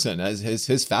as a person, as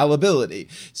his fallibility.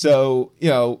 So, you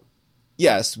know,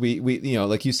 yes, we you know,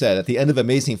 like you said, at the end of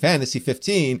Amazing Fantasy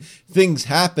 15, things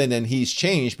happen and he's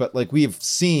changed, but like we've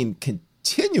seen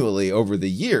continually over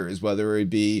the years, whether it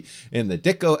be in the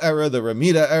Ditko era, the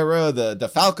Romita era, the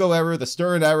DeFalco era, the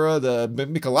Stern era, the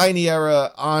Michelini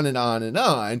era, on and on and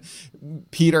on,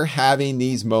 Peter having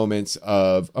these moments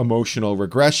of emotional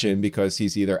regression because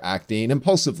he's either acting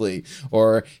impulsively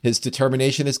or his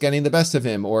determination is getting the best of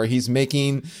him, or he's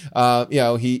making, you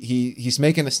know, he's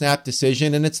making a snap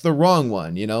decision and it's the wrong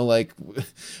one, you know, like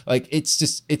it's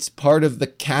just, it's part of the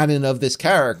canon of this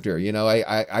character. You know,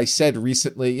 I said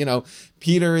recently, you know,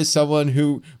 Peter is someone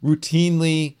who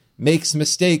routinely makes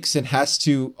mistakes and has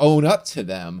to own up to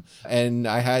them. And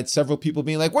I had several people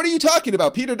being like, what are you talking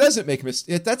about? Peter doesn't make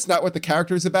mistakes. That's not what the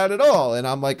character is about at all. And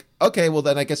I'm like, okay, well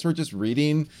then I guess we're just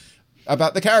reading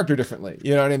about the character differently.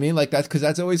 You know what I mean? Like that's because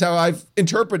that's always how I've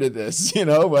interpreted this, you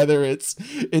know, whether it's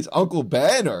Uncle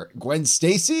Ben or Gwen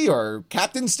Stacy or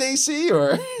Captain Stacy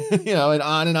or, you know, and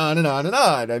on and on and on and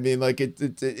on. I mean, like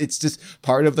it's just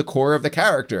part of the core of the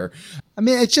character. I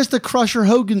mean, it's just the Crusher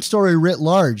Hogan story writ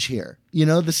large here. You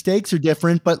know, the stakes are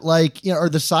different, but like, you know, or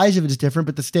the size of it is different,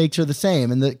 but the stakes are the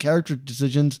same and the character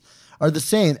decisions are the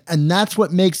same. And that's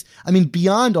what makes, I mean,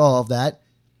 beyond all of that,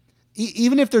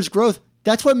 even if there's growth,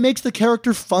 that's what makes the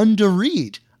character fun to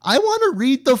read. I want to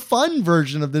read the fun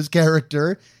version of this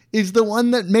character, is the one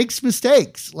that makes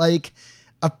mistakes. Like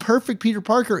a perfect Peter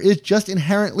Parker is just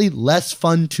inherently less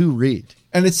fun to read.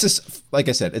 And it's just, like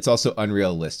I said, it's also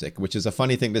unrealistic, which is a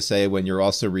funny thing to say when you're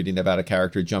also reading about a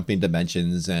character jumping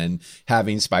dimensions and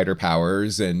having spider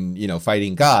powers and, you know,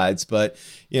 fighting gods. But,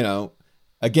 you know,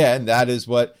 again, that is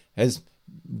what has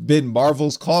been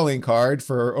Marvel's calling card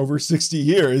for over 60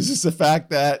 years, is the fact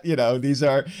that, you know, these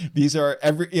are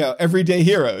everyday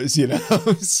heroes, you know.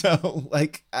 So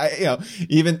like,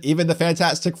 even the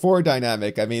Fantastic Four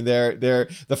dynamic, I mean, they're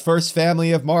the first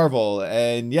family of Marvel,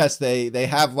 and yes, they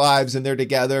have lives and they're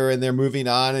together and they're moving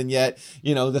on, and yet,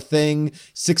 you know, the Thing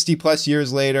 60 plus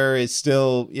years later is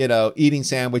still, you know, eating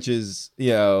sandwiches,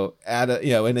 you know,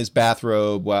 in his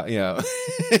bathrobe while, you know,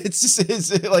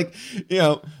 it's like, you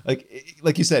know,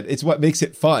 like you said, it's what makes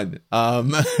it fun.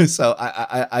 So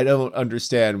I don't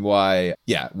understand why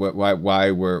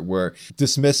we're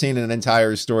dismissing an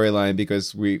entire storyline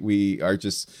because we are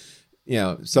just, you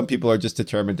know, some people are just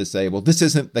determined to say, well, this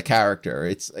isn't the character.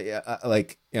 It's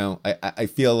like, you know, I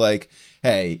feel like,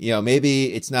 hey, you know,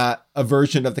 maybe it's not a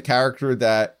version of the character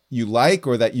that you like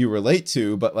or that you relate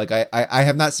to, but like I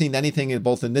have not seen anything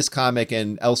both in this comic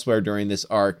and elsewhere during this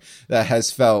arc that has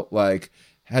felt like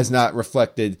has not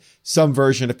reflected some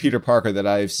version of Peter Parker that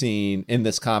I've seen in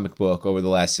this comic book over the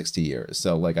last 60 years.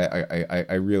 So like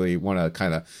I really want to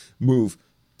kind of move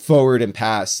forward and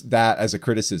past that as a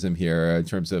criticism here in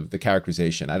terms of the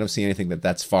characterization. I don't see anything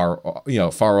that's far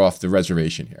off the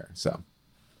reservation here. So,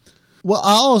 well,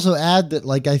 I'll also add that,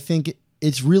 like, I think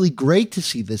it's really great to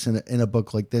see this in a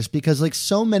book like this, because like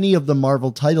so many of the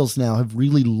Marvel titles now have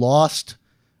really lost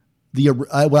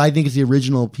what I think is the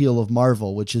original appeal of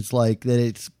Marvel, which is like that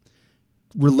it's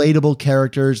relatable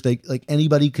characters. They like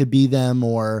anybody could be them,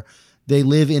 or they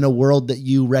live in a world that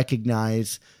you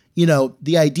recognize. You know,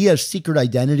 the idea of secret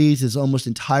identities is almost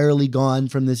entirely gone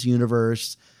from this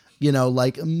universe. You know,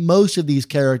 like most of these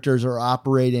characters are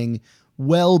operating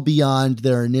well beyond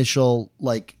their initial,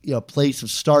 like, you know, place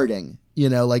of starting, you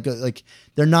know, like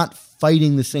they're not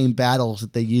fighting the same battles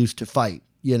that they used to fight,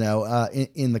 you know,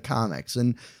 in the comics.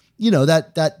 And, you know,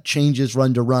 that changes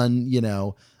run to run, you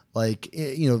know, like,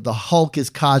 you know, the Hulk is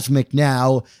cosmic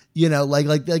now, you know, like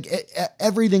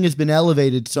everything has been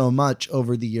elevated so much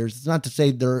over the years. It's not to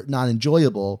say they're not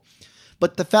enjoyable,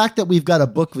 but the fact that we've got a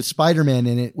book with Spider-Man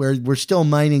in it where we're still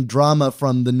mining drama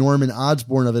from the Norman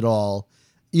Osborn of it all,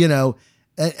 you know,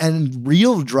 and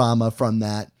real drama from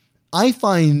that, I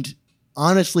find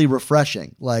honestly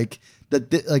refreshing. Like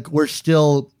that, like we're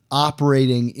still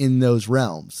operating in those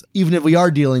realms, even if we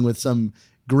are dealing with some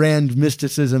grand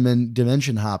mysticism and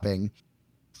dimension hopping.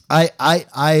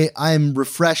 I'm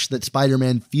refreshed that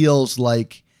Spider-Man feels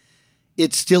like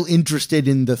it's still interested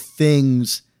in the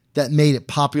things that made it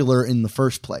popular in the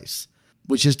first place,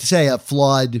 which is to say a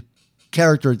flawed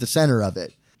character at the center of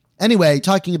it. Anyway,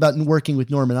 talking about working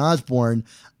with Norman Osborn,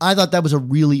 I thought that was a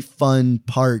really fun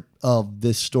part of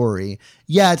this story.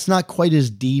 Yeah, it's not quite as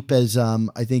deep as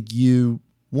I think you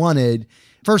wanted.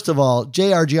 First of all,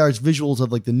 JRJR's visuals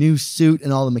of like the new suit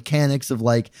and all the mechanics of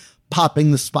like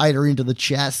popping the spider into the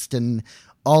chest and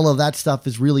all of that stuff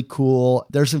is really cool.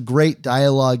 There's some great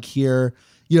dialogue here.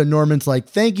 You know, Norman's like,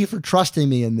 "Thank you for trusting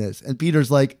me in this." And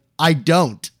Peter's like, "I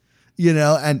don't," you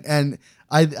know, and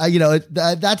I you know,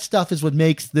 that stuff is what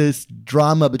makes this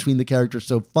drama between the characters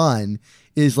so fun,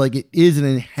 is like it is an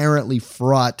inherently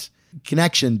fraught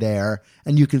connection there,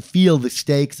 and you can feel the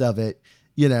stakes of it.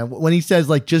 You know, when he says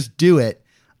like, "Just do it,"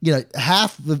 you know,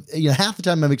 half the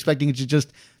time I'm expecting it to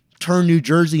just turn New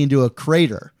Jersey into a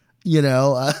crater, you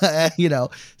know,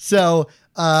 so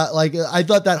like I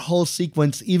thought that whole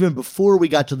sequence, even before we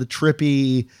got to the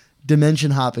trippy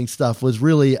dimension hopping stuff, was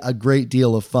really a great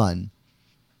deal of fun.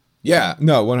 Yeah,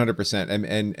 no, 100%.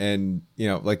 And, you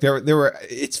know, like there were,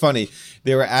 it's funny.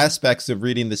 There were aspects of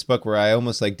reading this book where I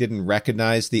almost like didn't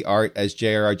recognize the art as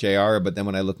JRJR, but then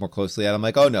when I look more closely at it, I'm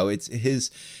like, oh no, it's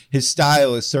his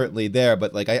style is certainly there.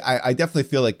 But like, I definitely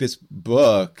feel like this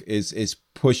book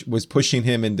was pushing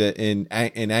him in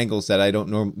angles that I don't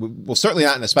know. Well, certainly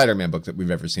not in a Spider-Man book that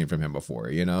we've ever seen from him before,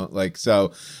 you know, like,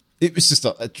 so it was just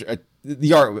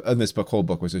the art in this whole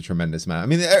book was a tremendous amount. I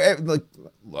mean, like,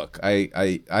 look, I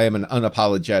am an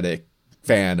unapologetic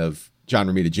fan of John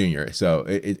Romita Jr., so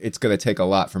it's going to take a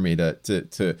lot for me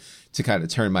to kind of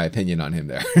turn my opinion on him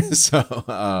there.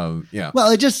 So, yeah.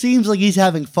 Well, it just seems like he's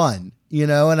having fun, you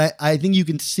know, and I think you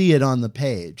can see it on the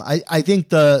page. I think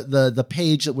the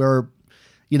page that we're,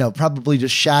 you know, probably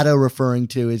just shadow referring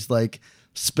to is like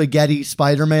spaghetti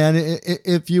Spider-Man,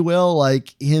 if you will,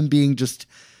 like him being just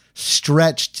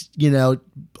stretched, you know,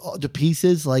 to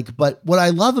pieces. Like, but what I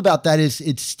love about that is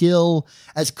it's still,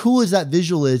 as cool as that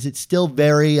visual is, it's still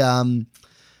very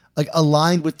like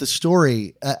aligned with the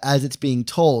story as it's being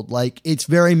told. Like it's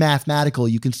very mathematical.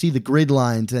 You can see the grid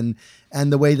lines and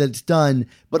the way that it's done,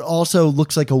 but also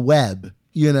looks like a web,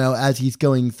 you know, as he's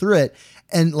going through it.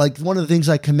 And like one of the things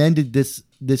I commended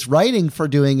this writing for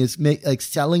doing is like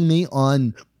selling me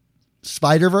on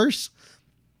Spider-Verse.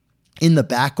 in the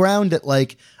background that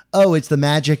like, oh, it's the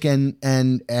magic and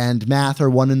math are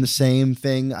one and the same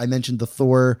thing. I mentioned the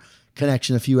Thor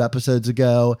connection a few episodes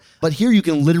ago, but here you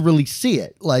can literally see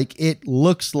it. Like it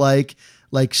looks like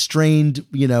strained,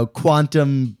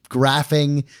 quantum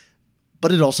graphing,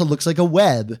 but it also looks like a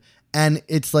web. And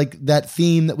it's like that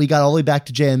theme that we got all the way back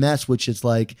to JMS, which is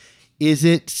like, is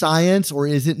it science or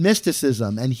is it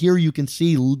mysticism? And here you can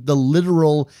see the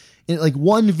literal, like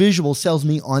one visual sells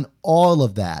me on all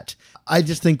of that. I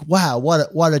just think, wow,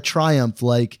 what a triumph.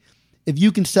 Like if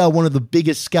you can sell one of the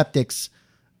biggest skeptics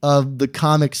of the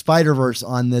comic Spider-Verse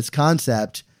on this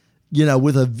concept,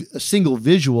 with a single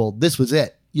visual, this was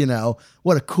it.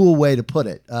 What a cool way to put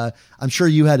it. I'm sure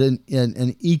you had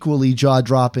an equally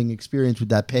jaw-dropping experience with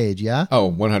that page, yeah?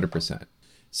 Oh, 100%.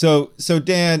 So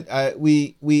Dan,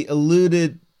 we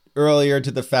alluded earlier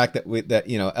to the fact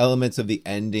that elements of the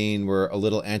ending were a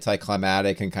little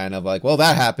anticlimactic and kind of like, well,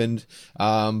 that happened.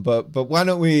 But why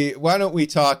don't we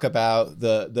talk about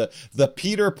the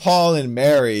Peter, Paul, and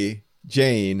Mary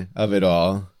Jane of it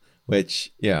all,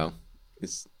 which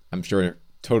is, I'm sure,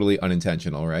 totally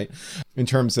unintentional, right? In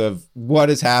terms of what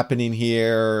is happening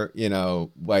here,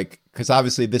 because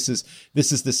obviously this is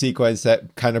the sequence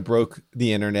that kind of broke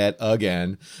the internet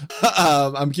again.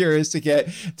 I'm curious to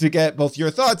get both your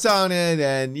thoughts on it,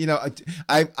 and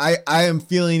I am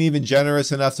feeling even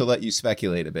generous enough to let you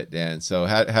speculate a bit, Dan. So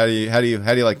how do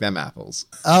you like them apples?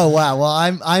 Oh wow,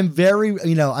 well I'm very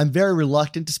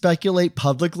reluctant to speculate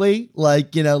publicly,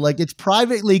 like it's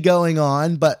privately going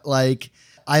on, but like.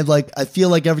 I feel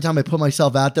like every time I put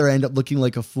myself out there, I end up looking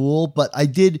like a fool. But I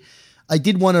did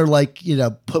want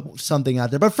to put something out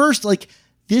there. But first,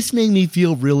 this made me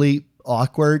feel really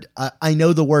awkward. I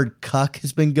know the word cuck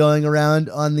has been going around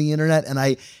on the internet, and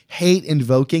I hate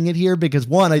invoking it here because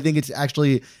one, I think it's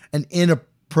actually an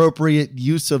inappropriate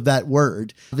use of that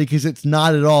word because it's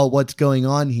not at all what's going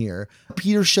on here.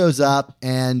 Peter shows up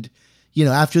and,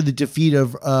 after the defeat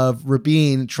of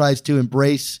Rabin, tries to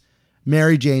embrace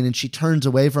Mary Jane, and she turns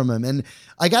away from him. And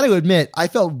I got to admit, I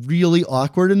felt really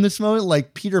awkward in this moment.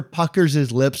 Like Peter puckers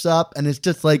his lips up, and it's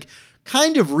just like,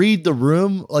 kind of read the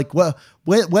room, like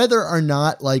whether or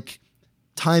not like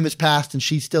time has passed and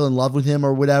she's still in love with him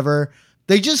or whatever.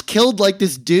 They just killed like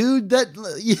this dude that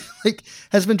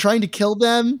has been trying to kill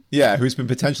them. Yeah, who's been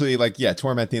potentially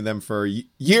tormenting them for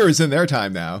years in their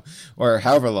time now, or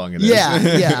however long it is.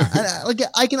 Yeah.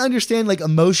 I can understand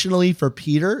emotionally for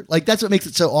Peter. That's what makes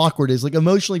it so awkward is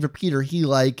emotionally for Peter, he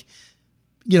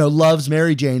loves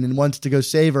Mary Jane and wants to go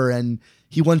save her, and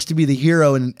he wants to be the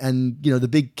hero and the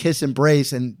big kiss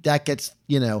embrace, and that gets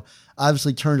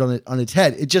obviously turned on its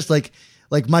head. It just like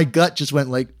my gut just went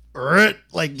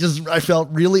I felt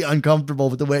really uncomfortable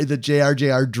with the way that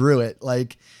JRJR drew it.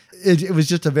 It was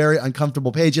just a very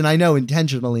uncomfortable page, and I know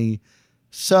intentionally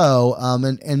so.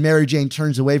 And Mary Jane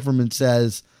turns away from him and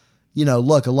says,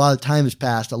 look, a lot of time has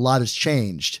passed, a lot has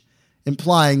changed,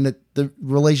 implying that the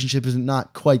relationship is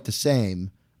not quite the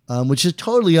same, which is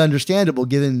totally understandable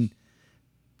given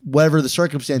whatever the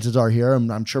circumstances are here.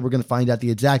 I'm sure we're going to find out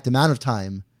the exact amount of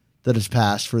time that has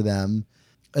passed for them.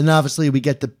 And obviously we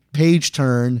get the page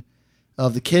turn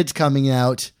of the kids coming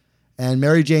out and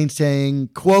Mary Jane saying,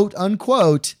 quote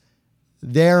unquote,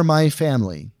 they're my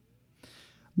family.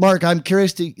 Mark, I'm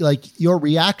curious to your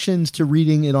reactions to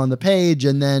reading it on the page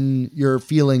and then your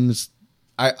feelings.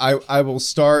 I will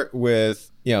start with,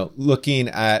 looking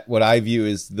at what I view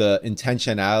as the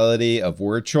intentionality of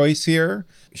word choice here.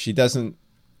 She doesn't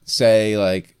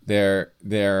say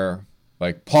they're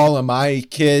like Paul and my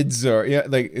kids, or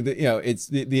it's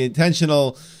the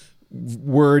intentional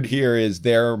word here is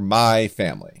they're my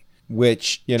family,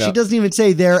 which she doesn't even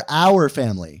say they're our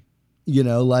family,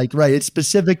 right? It's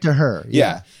specific to her.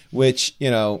 Yeah. Which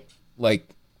and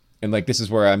this is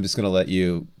where I'm just gonna let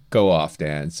you go off,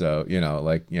 Dan. So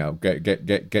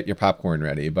get your popcorn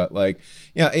ready. But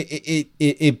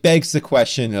it begs the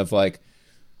question of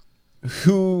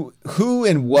who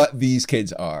and what these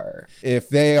kids are. If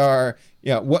they are,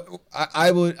 what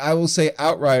I will say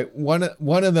outright, one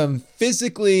of them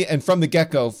physically and from the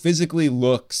get-go physically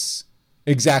looks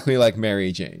exactly like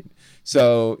Mary Jane.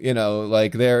 So,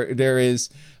 there is,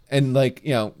 and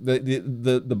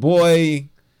the boy,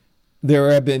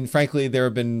 there have been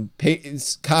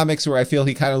comics where I feel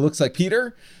he kind of looks like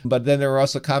Peter, but then there are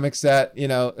also comics that,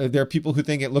 there are people who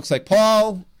think it looks like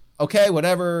Paul. Okay,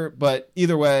 whatever. But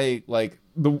either way,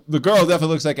 the girl definitely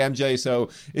looks like MJ. So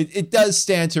it does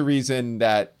stand to reason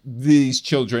that these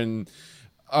children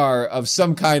are of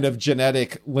some kind of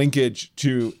genetic linkage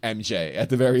to MJ at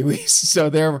the very least. So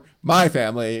they're my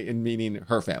family, and meaning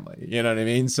her family. You know what I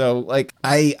mean? So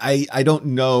I don't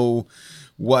know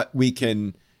what we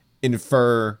can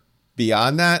infer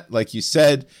beyond that. Like you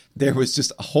said, there was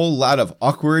just a whole lot of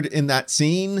awkward in that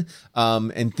scene,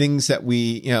 and things that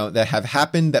that have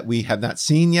happened that we have not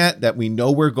seen yet, that we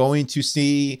know we're going to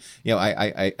see.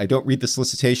 I don't read the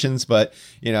solicitations, but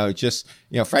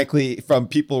frankly, from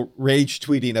people rage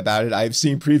tweeting about it, I've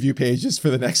seen preview pages for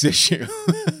the next issue.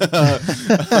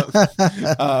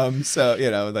 So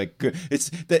it's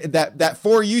that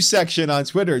For You section on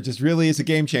Twitter just really is a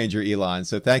game changer, Elon.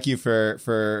 So thank you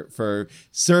for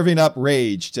serving up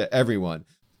rage to everyone.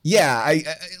 Yeah,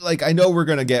 I know we're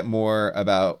going to get more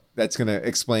about that's going to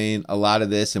explain a lot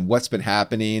of this and what's been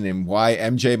happening and why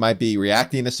MJ might be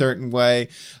reacting a certain way.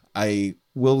 I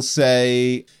will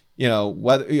say,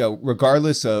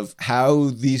 regardless of how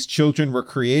these children were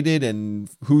created and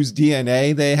whose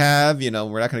DNA they have, we're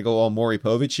not going to go all Maury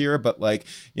Povich here, but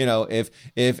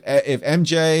if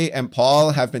MJ and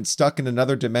Paul have been stuck in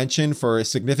another dimension for a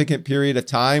significant period of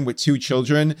time with two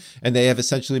children and they have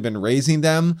essentially been raising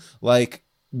them,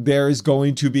 there is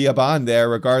going to be a bond there,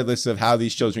 regardless of how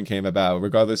these children came about,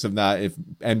 regardless of not if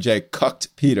MJ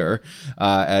cucked Peter,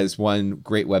 as one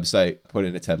great website put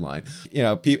in its headline.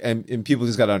 And people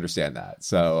just got to understand that.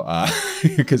 So,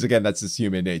 because again, that's just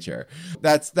human nature.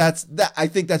 That's that. I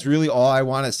think that's really all I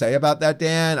want to say about that,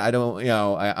 Dan. I don't,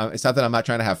 it's not that I'm not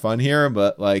trying to have fun here,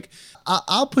 but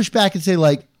I'll push back and say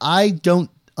I don't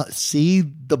see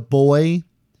the boy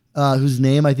whose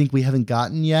name I think we haven't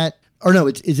gotten yet. Or no,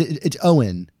 it's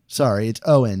Owen. Sorry, it's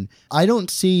Owen. I don't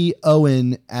see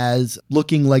Owen as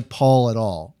looking like Paul at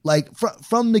all.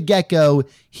 From the get-go,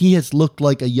 he has looked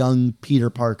like a young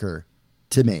Peter Parker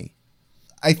to me.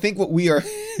 I think what we are,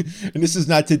 and this is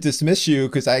not to dismiss you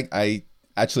because I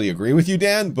actually agree with you,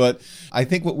 Dan, but I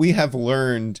think what we have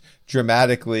learned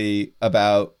dramatically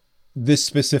about this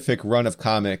specific run of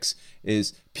comics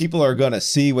is people are going to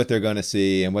see what they're going to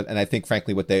see, and I think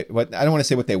frankly what I don't want to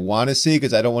say what they want to see,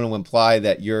 because I don't want to imply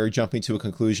that you're jumping to a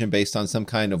conclusion based on some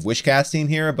kind of wish casting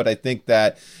here, but I think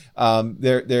that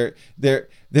there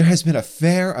has been a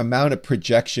fair amount of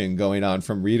projection going on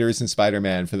from readers in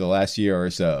Spider-Man for the last year or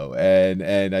so,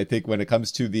 and I think when it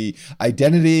comes to the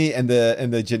identity and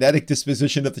the genetic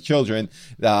disposition of the children,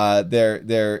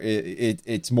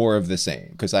 it's more of the same.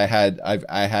 Because I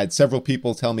had several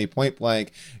people tell me point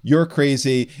blank, "You're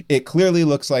crazy. It clearly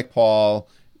looks like Paul.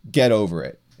 Get over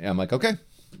it." And I'm like, okay.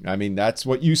 I mean, that's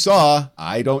what you saw.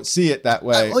 I don't see it that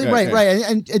way. Right.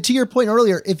 And to your point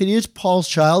earlier, if it is Paul's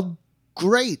child,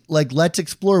 great. Let's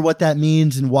explore what that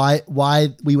means and why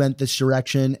we went this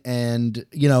direction. And,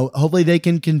 hopefully they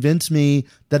can convince me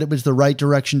that it was the right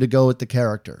direction to go with the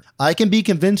character. I can be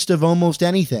convinced of almost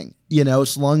anything,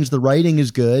 as long as the writing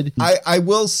is good. I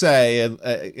will say,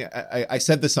 I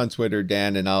said this on Twitter,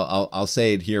 Dan, and I'll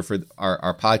say it here for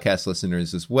our podcast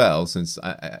listeners as well, since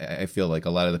I feel like a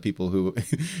lot of the people who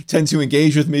tend to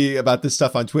engage with me about this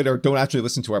stuff on Twitter don't actually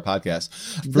listen to our podcast.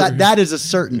 That is a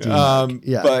certainty.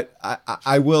 Yeah. But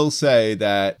I will say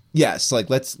that, yes,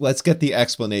 let's get the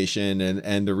explanation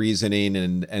and the reasoning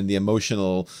and the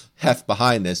emotional heft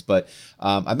behind this. But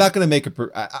I'm not going to make a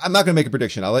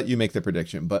prediction. I'll let you make the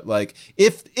prediction. But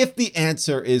if the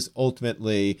answer is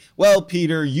ultimately, well,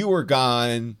 Peter, you were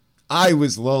gone, I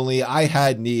was lonely, I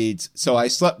had needs, so I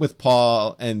slept with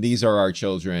Paul, and these are our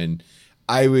children,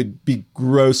 I would be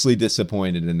grossly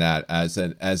disappointed in that as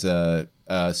a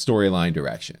storyline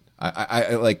direction.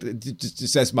 I like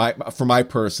just as for my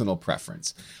personal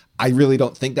preference. I really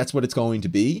don't think that's what it's going to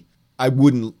be. I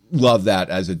wouldn't love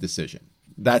that as a decision.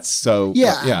 That's so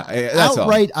that's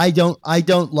outright. All. I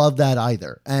don't love that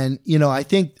either. And I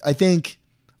think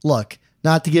look,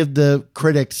 not to give the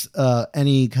critics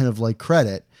any kind of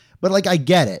credit, but I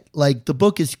get it. The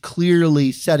book is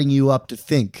clearly setting you up to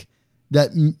think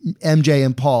that MJ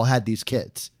and Paul had these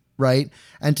kids, right?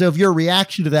 And so if your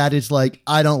reaction to that is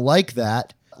I don't like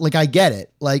that, I get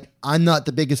it. I'm not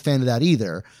the biggest fan of that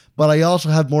either, but I also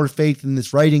have more faith in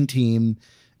this writing team,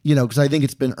 because I think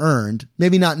it's been earned.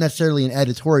 Maybe not necessarily an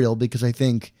editorial, because I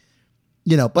think,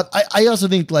 but I also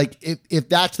think if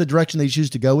that's the direction they choose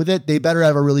to go with it, they better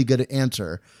have a really good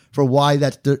answer for why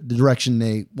that's the direction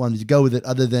they wanted to go with it,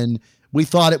 other than we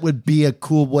thought it would be a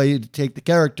cool way to take the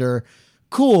character.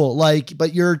 Cool.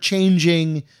 But you're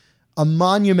changing a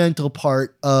monumental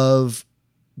part of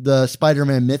the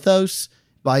Spider-Man mythos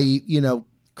by,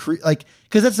 because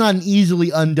that's not an easily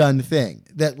undone thing,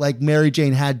 that Mary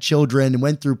Jane had children and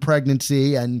went through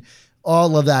pregnancy and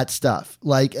all of that stuff.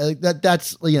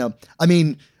 That's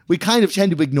we kind of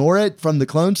tend to ignore it from the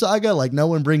Clone Saga. No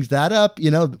one brings that up,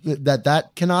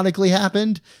 that canonically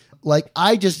happened.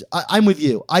 I'm with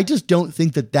you. I just don't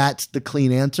think that that's the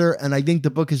clean answer. And I think the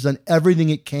book has done everything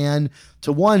it can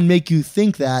to, one, make you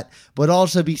think that, but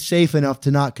also be safe enough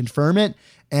to not confirm it.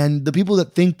 And the people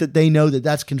that think that they know that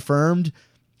that's confirmed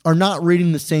are not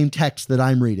reading the same text that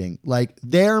I'm reading. Like,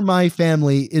 They're My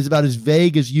Family is about as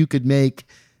vague as you could make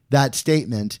that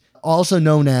statement, also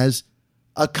known as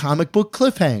a comic book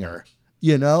cliffhanger.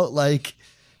 Like,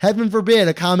 heaven forbid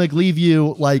a comic leave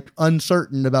you like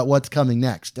uncertain about what's coming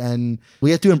next. And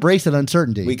we have to embrace that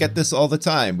uncertainty. We get this all the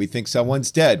time. We think someone's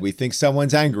dead. We think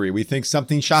someone's angry. We think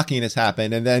something shocking has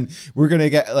happened. And then we're going to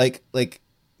get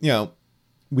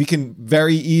we can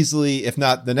very easily, if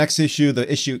not the next issue,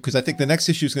 because I think the next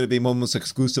issue is going to be almost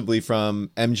exclusively from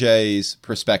MJ's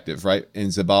perspective, right? In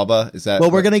Xibalba. Is that?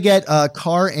 Well, we're going to get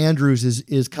Carr Andrews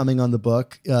is coming on the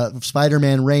book,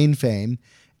 Spider-Man Reign fame.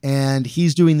 And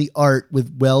he's doing the art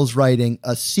with Wells writing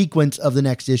a sequence of the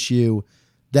next issue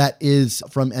that is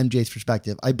from MJ's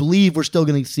perspective. I believe we're still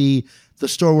going to see the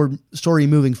story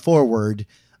moving forward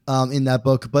in that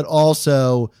book, but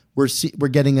also we're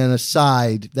getting an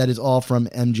aside that is all from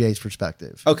MJ's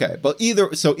perspective. Okay, but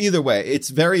either way, it's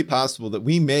very possible that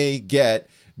we may get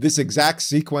this exact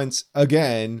sequence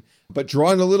again, but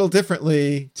drawn a little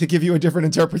differently to give you a different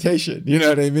interpretation. You know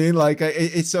what I mean? Like,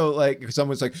 it's so like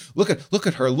someone's like, look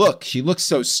at her look. She looks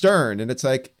so stern. And it's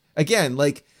like, again,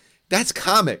 like, that's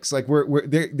comics. Like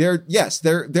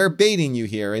they're baiting you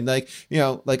here. And like,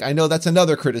 like, I know that's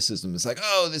another criticism. It's like,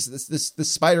 oh, this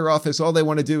Spider Office, all they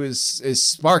want to do is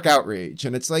spark outrage.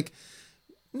 And it's like,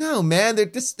 no, man,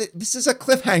 this is a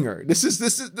cliffhanger. This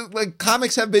is like,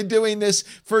 comics have been doing this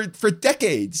for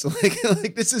decades.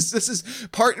 Like this is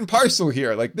part and parcel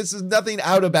here. Like, this is nothing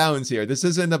out of bounds here. This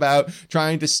isn't about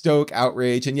trying to stoke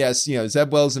outrage. And yes,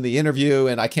 Zeb Wells in the interview,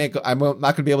 and I'm not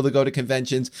going to be able to go to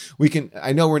conventions.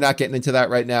 I know we're not getting into that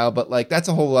right now, but like, that's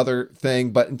a whole other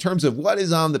thing. But in terms of what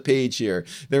is on the page here,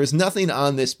 there is nothing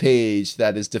on this page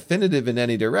that is definitive in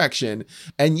any direction.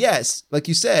 And yes, like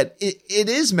you said, it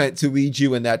is meant to lead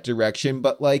you in that direction,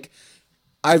 but like,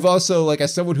 I've also, like,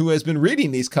 as someone who has been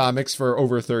reading these comics for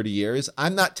over 30 years,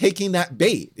 I'm not taking that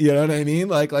bait. You know what I mean?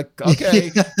 Like, okay,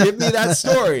 give me that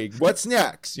story. What's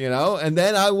next? And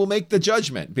then I will make the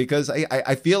judgment, because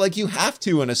I feel like you have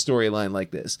to in a storyline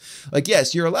like this. Like,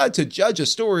 yes, you're allowed to judge a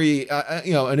story,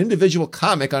 an individual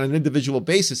comic on an individual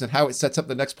basis and how it sets up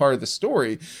the next part of the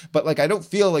story. But like, I don't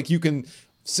feel like you can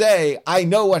say, I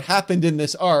know what happened in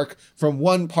this arc from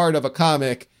one part of a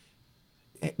comic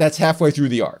that's halfway through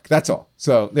the arc. That's all.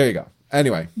 So there you go.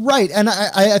 Anyway. Right. And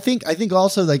I think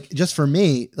also, like, just for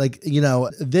me, like,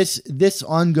 this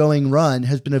ongoing run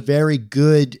has been a very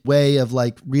good way of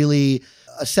like really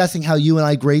assessing how you and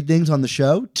I grade things on the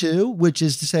show too, which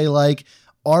is to say, like,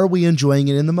 are we enjoying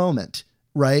it in the moment?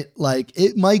 Right. Like,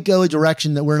 it might go a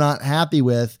direction that we're not happy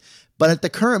with, but at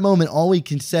the current moment, all we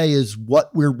can say is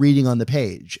what we're reading on the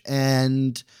page.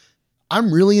 And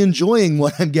I'm really enjoying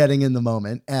what I'm getting in the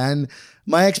moment. And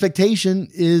my expectation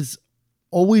is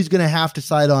always going to have to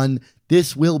side on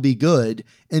this will be good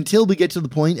until we get to the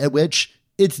point at which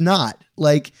it's not.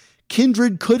 Like,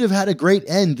 Kindred could have had a great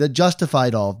end that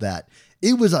justified all of that.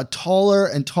 It was a taller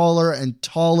and taller and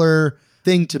taller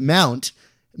thing to mount,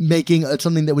 making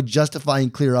something that would justify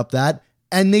and clear up that.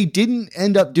 And they didn't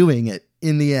end up doing it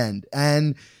in the end.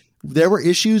 And there were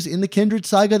issues in the Kindred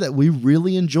saga that we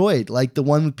really enjoyed, like the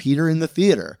one with Peter in the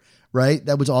theater, right?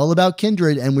 That was all about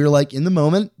Kindred. And we were like, in the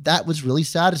moment, that was really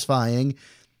satisfying.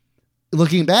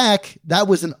 Looking back, that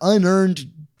was an unearned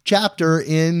chapter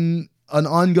in an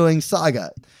ongoing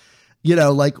saga.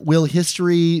 Like, will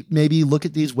history maybe look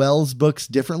at these Wells books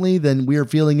differently than we're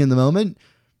feeling in the moment?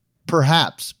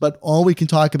 Perhaps, but all we can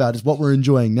talk about is what we're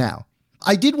enjoying now.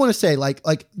 I did want to say,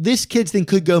 like this kids thing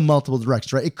could go multiple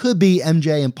directions, right? It could be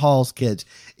MJ and Paul's kids.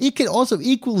 It could also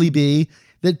equally be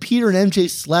that Peter and MJ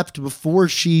slept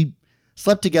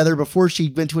together before she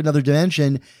went to another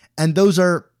dimension. And those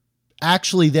are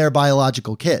actually their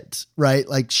biological kids, right?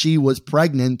 Like, she was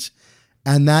pregnant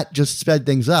and that just sped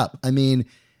things up. I mean,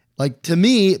 like, to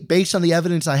me, based on the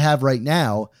evidence I have right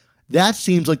now, that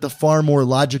seems like the far more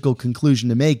logical conclusion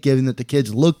to make, given that the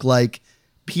kids look like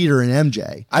Peter and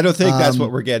MJ. I don't think that's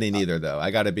what we're getting either, though. I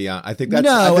got to be honest. I think that's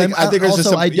no. I think there's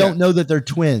also, I don't know that they're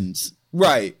twins.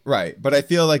 Right. But I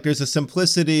feel like there's a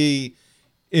simplicity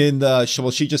in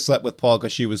she just slept with Paul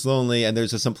because she was lonely, and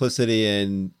there's a simplicity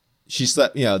in she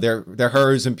slept. They're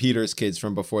hers and Peter's kids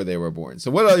from before they were born. So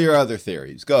what are your other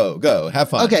theories? Go,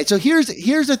 have fun. Okay, so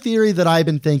here's a theory that I've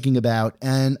been thinking about,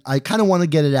 and I kind of want to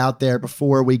get it out there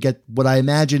before we get what I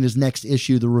imagine is next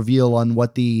issue, the reveal on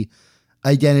what the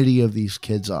identity of these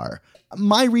kids are.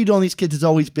 My read on these kids has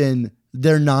always been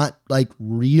they're not like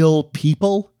real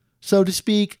people, so to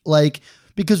speak. Like,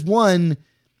 because one,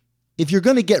 if you're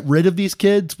going to get rid of these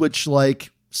kids, which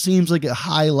like seems like a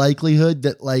high likelihood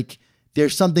that like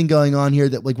there's something going on here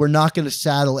that like we're not going to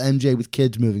saddle MJ with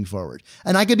kids moving forward.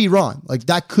 And I could be wrong. Like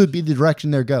that could be the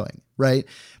direction they're going. Right.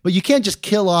 But you can't just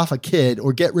kill off a kid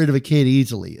or get rid of a kid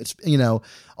easily. It's, you know,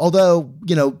 although,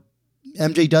 you know,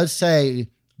 MJ does say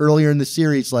earlier in the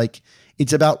series, like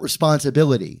it's about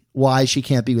responsibility, why she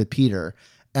can't be with Peter.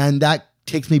 And that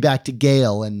takes me back to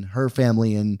Gail and her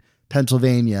family in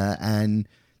Pennsylvania. And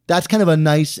that's kind of a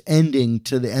nice ending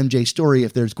to the MJ story.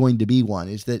 If there's going to be one,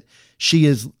 is that she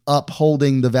is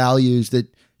upholding the values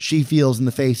that she feels in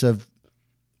the face of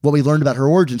what we learned about her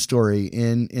origin story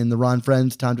in the Ron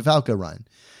Friends Tom DeFalco run.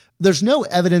 There's no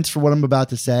evidence for what I'm about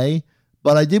to say,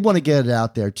 but I did want to get it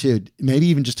out there too. Maybe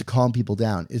even just to calm people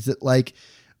down, is that like,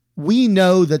 we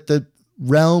know that the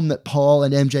realm that Paul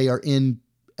and MJ are in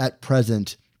at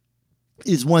present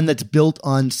is one that's built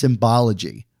on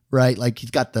symbology, right? Like he's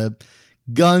got the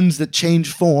guns that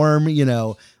change form, you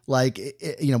know, like,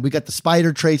 you know, we got the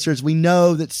spider tracers. We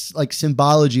know that's like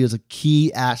symbology is a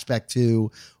key aspect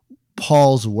to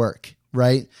Paul's work,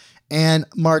 right? And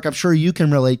Mark, I'm sure you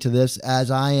can relate to this,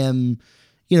 as I am,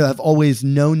 you know, I've always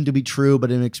known to be true, but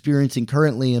am experiencing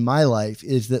currently in my life,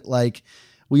 is that like,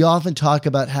 we often talk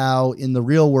about how in the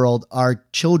real world, our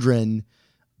children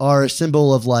are a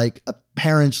symbol of like a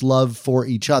parent's love for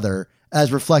each other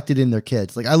as reflected in their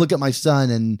kids. Like I look at my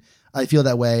son and I feel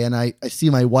that way. And I see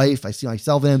my wife, I see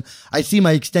myself in him. I see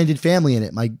my extended family in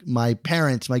it. My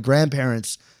parents, my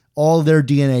grandparents, all their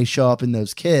DNA show up in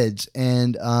those kids.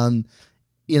 And,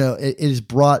 you know, it has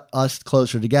brought us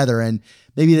closer together. And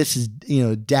maybe this is, you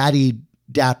know, Daddy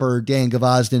Dapper Dan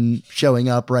Gvozden showing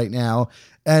up right now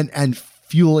and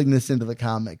fueling this into the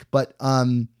comic. But,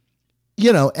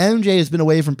 you know, MJ has been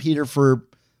away from Peter for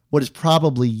what is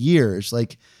probably years.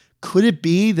 Like, could it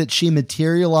be that she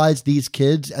materialized these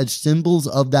kids as symbols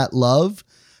of that love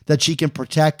that she can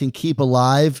protect and keep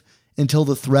alive until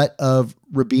the threat of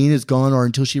Rabin is gone, or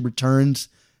until she returns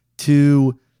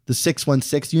to the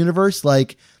 616 universe?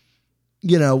 Like,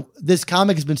 you know, this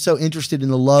comic has been so interested in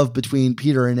the love between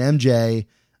Peter and MJ,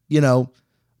 you know,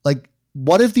 like,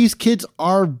 what if these kids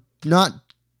are not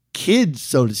kids,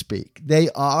 so to speak? They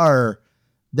are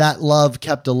that love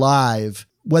kept alive,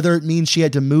 whether it means she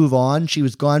had to move on. She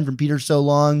was gone from Peter so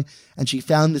long and she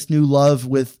found this new love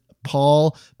with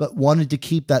Paul, but wanted to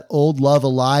keep that old love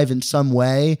alive in some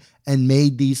way and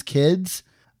made these kids.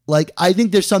 Like, I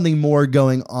think there's something more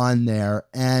going on there.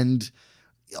 And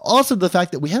also the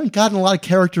fact that we haven't gotten a lot of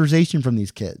characterization from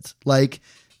these kids. Like,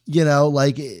 you know,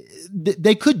 like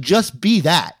they could just be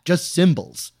that, just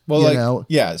symbols. Well, you like, know?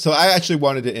 Yeah. So I actually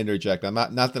wanted to interject. I'm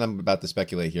not that I'm about to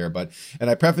speculate here, and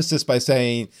I preface this by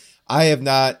saying I have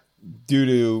not, due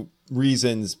to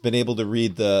reasons, been able to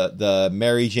read the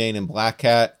Mary Jane and Black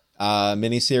Cat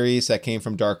miniseries that came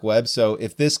from Dark Web. So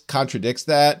if this contradicts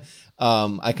that,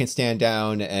 I can stand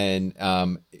down and,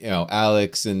 you know,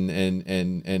 Alex and,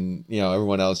 you know,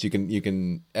 everyone else, you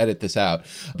can edit this out.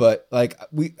 But like,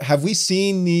 have we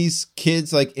seen these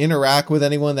kids like interact with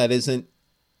anyone that isn't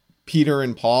Peter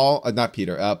and Paul, not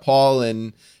Peter, Paul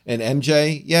and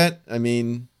MJ yet? I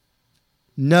mean,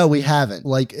 no, we haven't.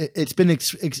 Like, it's been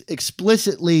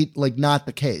explicitly like not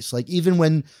the case. Like, even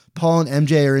when Paul and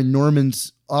MJ are in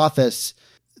Norman's office,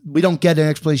 we don't get an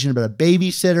explanation about a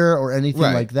babysitter or anything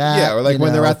like that. Yeah, or like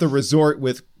when they're at the resort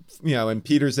with, you know, and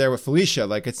Peter's there with Felicia.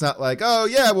 Like, it's not like, oh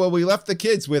yeah, well, we left the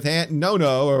kids with Aunt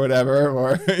No or whatever,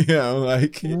 or, you know,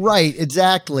 like. Right,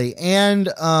 exactly. And,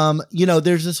 you know,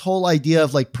 there's this whole idea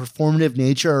of like performative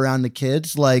nature around the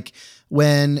kids. Like,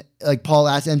 when like Paul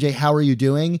asks MJ, how are you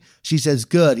doing? She says,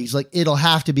 good. He's like, it'll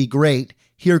have to be great.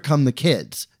 Here come the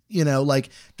kids. You know, like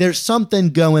there's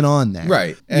something going on there.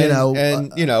 Right.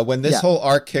 And, you know, when this yeah. whole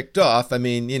arc kicked off, I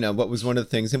mean, you know, what was one of the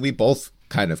things, and we both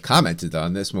kind of commented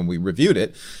on this when we reviewed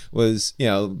it, was, you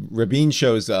know, Rabin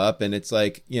shows up and it's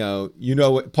like, you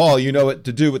know what, Paul, you know what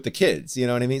to do with the kids. You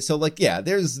know what I mean? So like, yeah,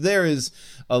 there is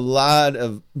a lot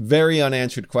of very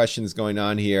unanswered questions going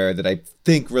on here that I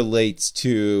think relates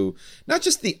to not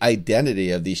just the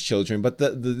identity of these children, but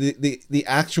the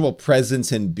actual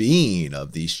presence and being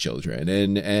of these children.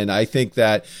 And I think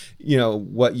that, you know,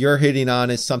 what you're hitting on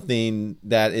is something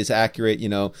that is accurate. You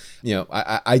know,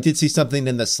 I did see something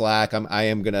in the Slack. I'm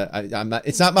not,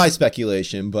 it's not my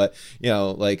speculation, but, you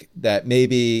know, like that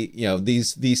maybe, you know,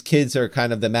 these kids are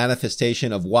kind of the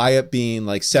manifestation of Wyatt being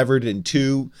like severed in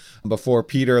two before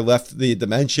Peter left the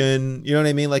dimension. You know what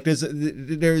I mean? Like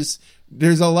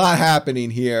there's a lot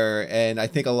happening here, and I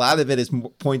think a lot of it is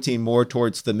pointing more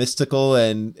towards the mystical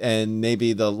and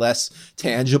maybe the less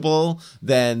tangible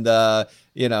than the,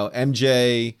 you know,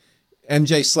 MJ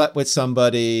MJ slept with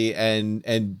somebody and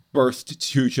birthed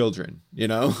 2 children, you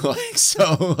know, like,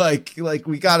 so like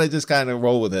we got to just kind of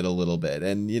roll with it a little bit.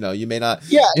 And, you know, you may not.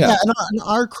 Yeah. And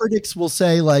our critics will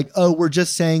say like, oh, we're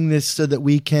just saying this so that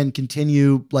we can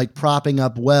continue like propping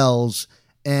up Wells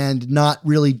and not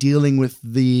really dealing with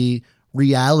the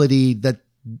reality that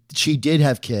she did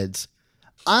have kids.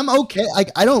 I'm okay.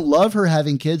 I don't love her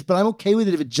having kids, but I'm okay with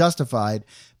it if it's justified.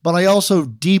 But I also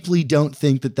deeply don't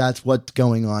think that that's what's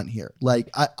going on here. Like,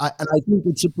 I think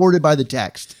it's supported by the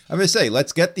text. I'm going to say,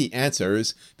 let's get the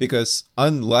answers, because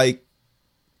unlike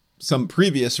some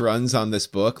previous runs on this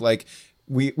book, like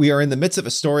we are in the midst of a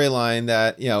storyline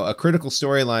that, you know, a critical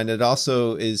storyline that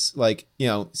also is like, you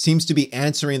know, seems to be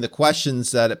answering the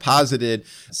questions that it posited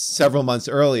several months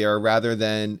earlier rather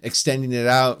than extending it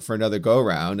out for another go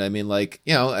round. I mean, like,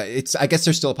 you know, I guess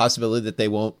there's still a possibility that they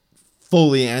won't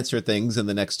fully answer things in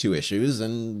the next 2 issues,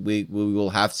 and we will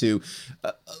have to,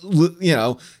 you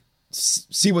know,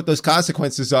 see what those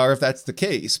consequences are if that's the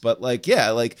case. But like, yeah,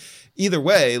 like either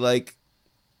way, like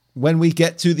when we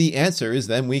get to the answers,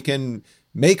 then we can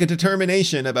make a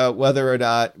determination about whether or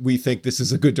not we think this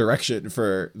is a good direction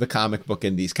for the comic book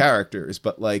and these characters.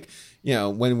 But like, you know,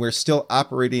 when we're still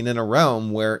operating in a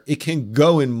realm where it can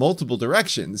go in multiple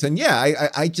directions, and yeah,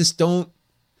 I just don't.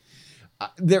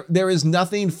 There is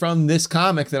nothing from this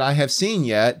comic that I have seen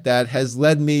yet that has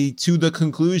led me to the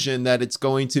conclusion that it's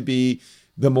going to be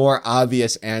the more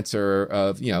obvious answer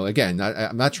of, you know, again,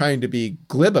 I'm not trying to be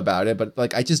glib about it, but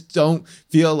like, I just don't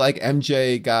feel like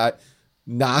MJ got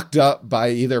knocked up by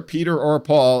either Peter or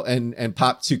Paul and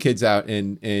popped 2 kids out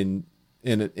in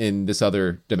this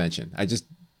other dimension.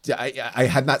 I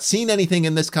have not seen anything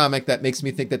in this comic that makes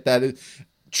me think that is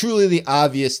truly the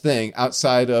obvious thing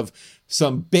outside of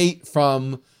some bait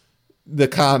from the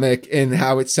comic and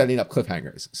how it's setting up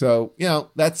cliffhangers. So, you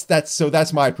know,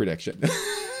 that's my prediction.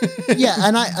 Yeah.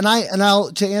 And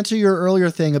I'll, to answer your earlier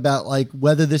thing about like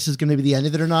whether this is going to be the end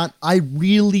of it or not, I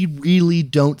really, really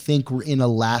don't think we're in a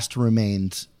last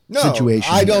remains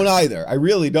situation. I don't either. I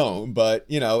really don't. But,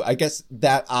 you know, I guess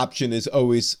that option is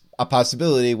always a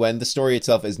possibility when the story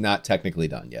itself is not technically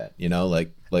done yet, you know,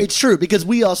 like it's true, because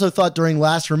we also thought during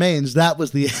Last Remains that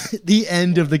was the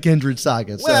end of the Kindred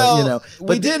saga. So, well, you know, but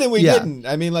we did and we didn't.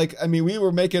 I mean, we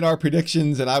were making our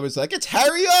predictions and I was like, it's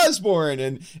Harry Osborn,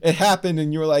 and it happened,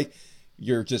 and you were like,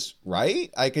 you're just right.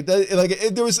 I could like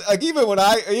there was like even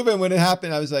when it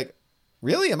happened, I was like,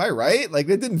 really? Am I right? Like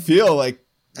it didn't feel like,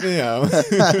 you know.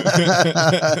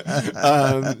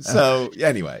 So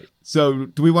anyway, so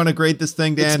do we want to grade this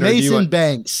thing, Dan? It's Mason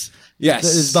Banks. Yes, that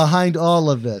is behind all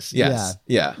of this. Yes.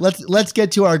 Yeah. Let's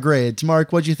get to our grades.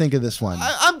 Mark, what'd you think of this one?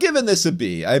 I'm giving this a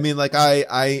B. I mean, like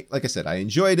I said, I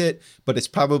enjoyed it, but it's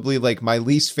probably like my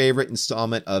least favorite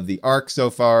installment of the arc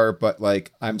so far. But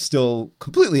like, I'm still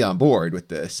completely on board with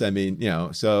this. I mean, you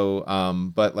know, so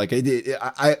but like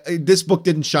this book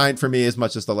didn't shine for me as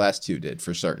much as the last 2 did,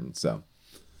 for certain. So.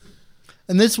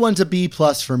 And this one's a B+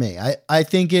 for me. I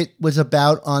think it was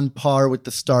about on par with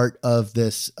the start of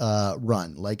this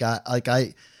run.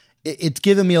 It's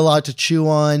given me a lot to chew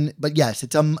on. But yes,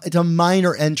 it's a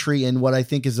minor entry in what I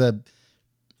think has a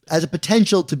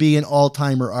potential to be an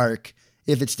all-timer arc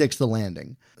if it sticks the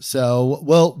landing. So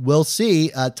we'll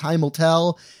see. Time will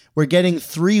tell. We're getting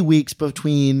 3 weeks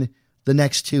between the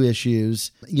next 2 issues.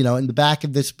 You know, in the back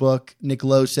of this book, Nick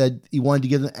Lowe said he wanted to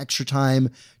give them extra time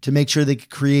to make sure they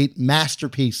could create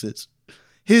masterpieces.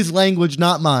 His language,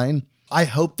 not mine. I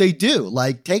hope they do.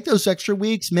 Like, take those extra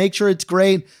weeks, make sure it's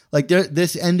great. Like,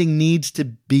 this ending needs to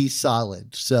be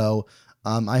solid. So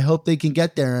I hope they can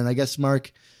get there. And I guess,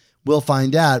 Mark, we'll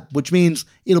find out, which means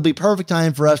it'll be perfect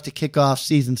time for us to kick off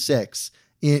season 6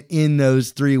 in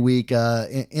those 3-week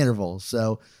intervals.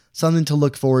 So something to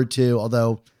look forward to,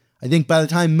 although I think by the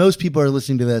time most people are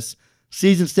listening to this,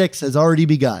 season 6 has already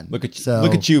begun. Look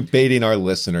at you baiting our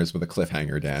listeners with a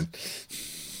cliffhanger, Dan.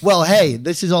 Well, hey,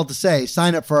 this is all to say,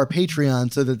 sign up for our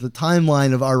Patreon so that the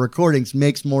timeline of our recordings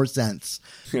makes more sense.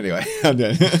 Anyway, I'm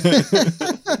done.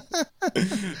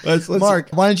 let's Mark,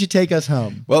 why don't you take us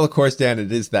home? Well, of course, Dan,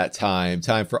 it is that time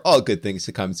for all good things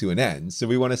to come to an end. So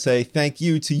we want to say thank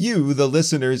you to you, the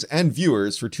listeners and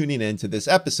viewers, for tuning in to this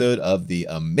episode of the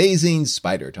Amazing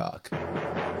Spider Talk.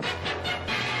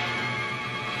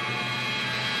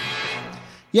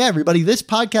 Yeah, everybody, this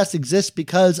podcast exists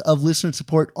because of listener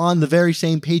support on the very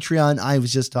same Patreon I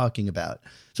was just talking about.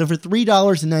 So for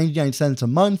 $3.99 a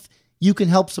month, you can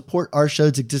help support our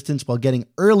show's existence while getting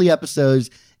early episodes,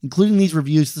 including these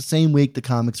reviews the same week the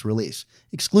comics release,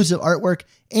 exclusive artwork,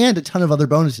 and a ton of other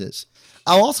bonuses.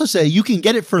 I'll also say you can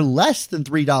get it for less than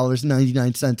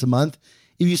 $3.99 a month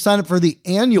if you sign up for the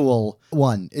annual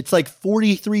one. It's like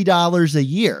 $43 a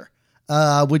year,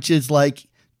 which is like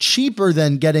cheaper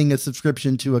than getting a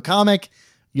subscription to a comic.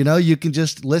 You know, you can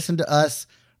just listen to us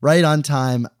right on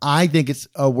time. I think it's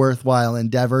a worthwhile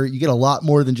endeavor. You get a lot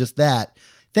more than just that.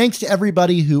 Thanks to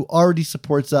everybody who already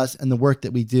supports us and the work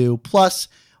that we do. Plus,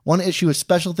 want to issue a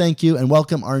special thank you and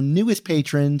welcome our newest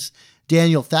patrons,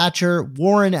 Daniel Thatcher,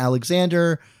 Warren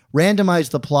Alexander, Randomize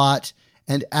the Plot,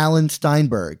 and Alan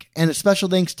Steinberg. And a special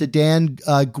thanks to Dan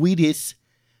Guidis,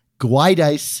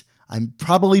 I'm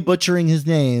probably butchering his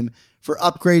name, for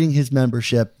upgrading his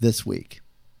membership this week.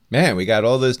 Man, we got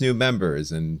all those new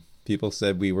members, and people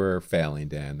said we were failing,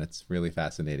 Dan. That's really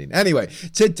fascinating. Anyway,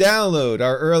 to download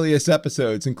our earliest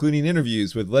episodes, including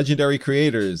interviews with legendary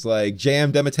creators like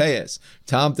J.M. DeMatteis,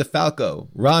 Tom DeFalco,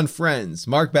 Ron Friends,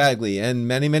 Mark Bagley, and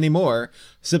many, many more,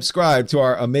 subscribe to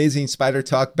our Amazing Spider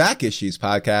Talk Back Issues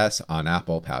podcast on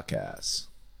Apple Podcasts.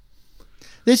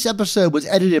 This episode was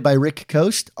edited by Rick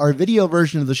Coast. Our video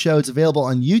version of the show is available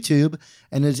on YouTube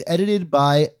and is edited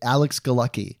by Alex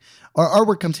Galucki. Our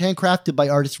artwork comes handcrafted by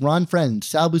artists Ron Friend,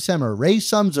 Sal Buscema, Ray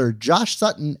Sumser, Josh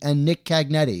Sutton, and Nick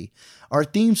Cagnetti. Our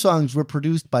theme songs were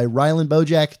produced by Rylan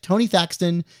Bojack, Tony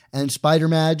Thaxton, and Spider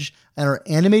Madge, and our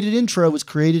animated intro was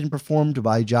created and performed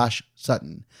by Josh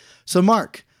Sutton. So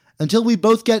Mark, until we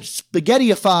both get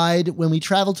spaghettyified when we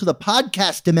travel to the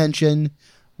podcast dimension,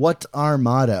 what's our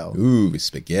motto? Ooh,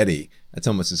 spaghetti. That's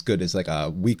almost as good as like a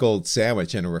week-old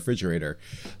sandwich in a refrigerator.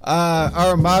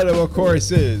 Our motto, of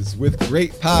course, is, with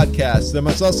great podcasts, there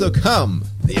must also come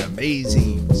the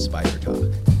amazing Spider Talk.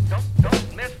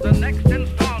 Don't miss the next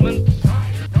installment.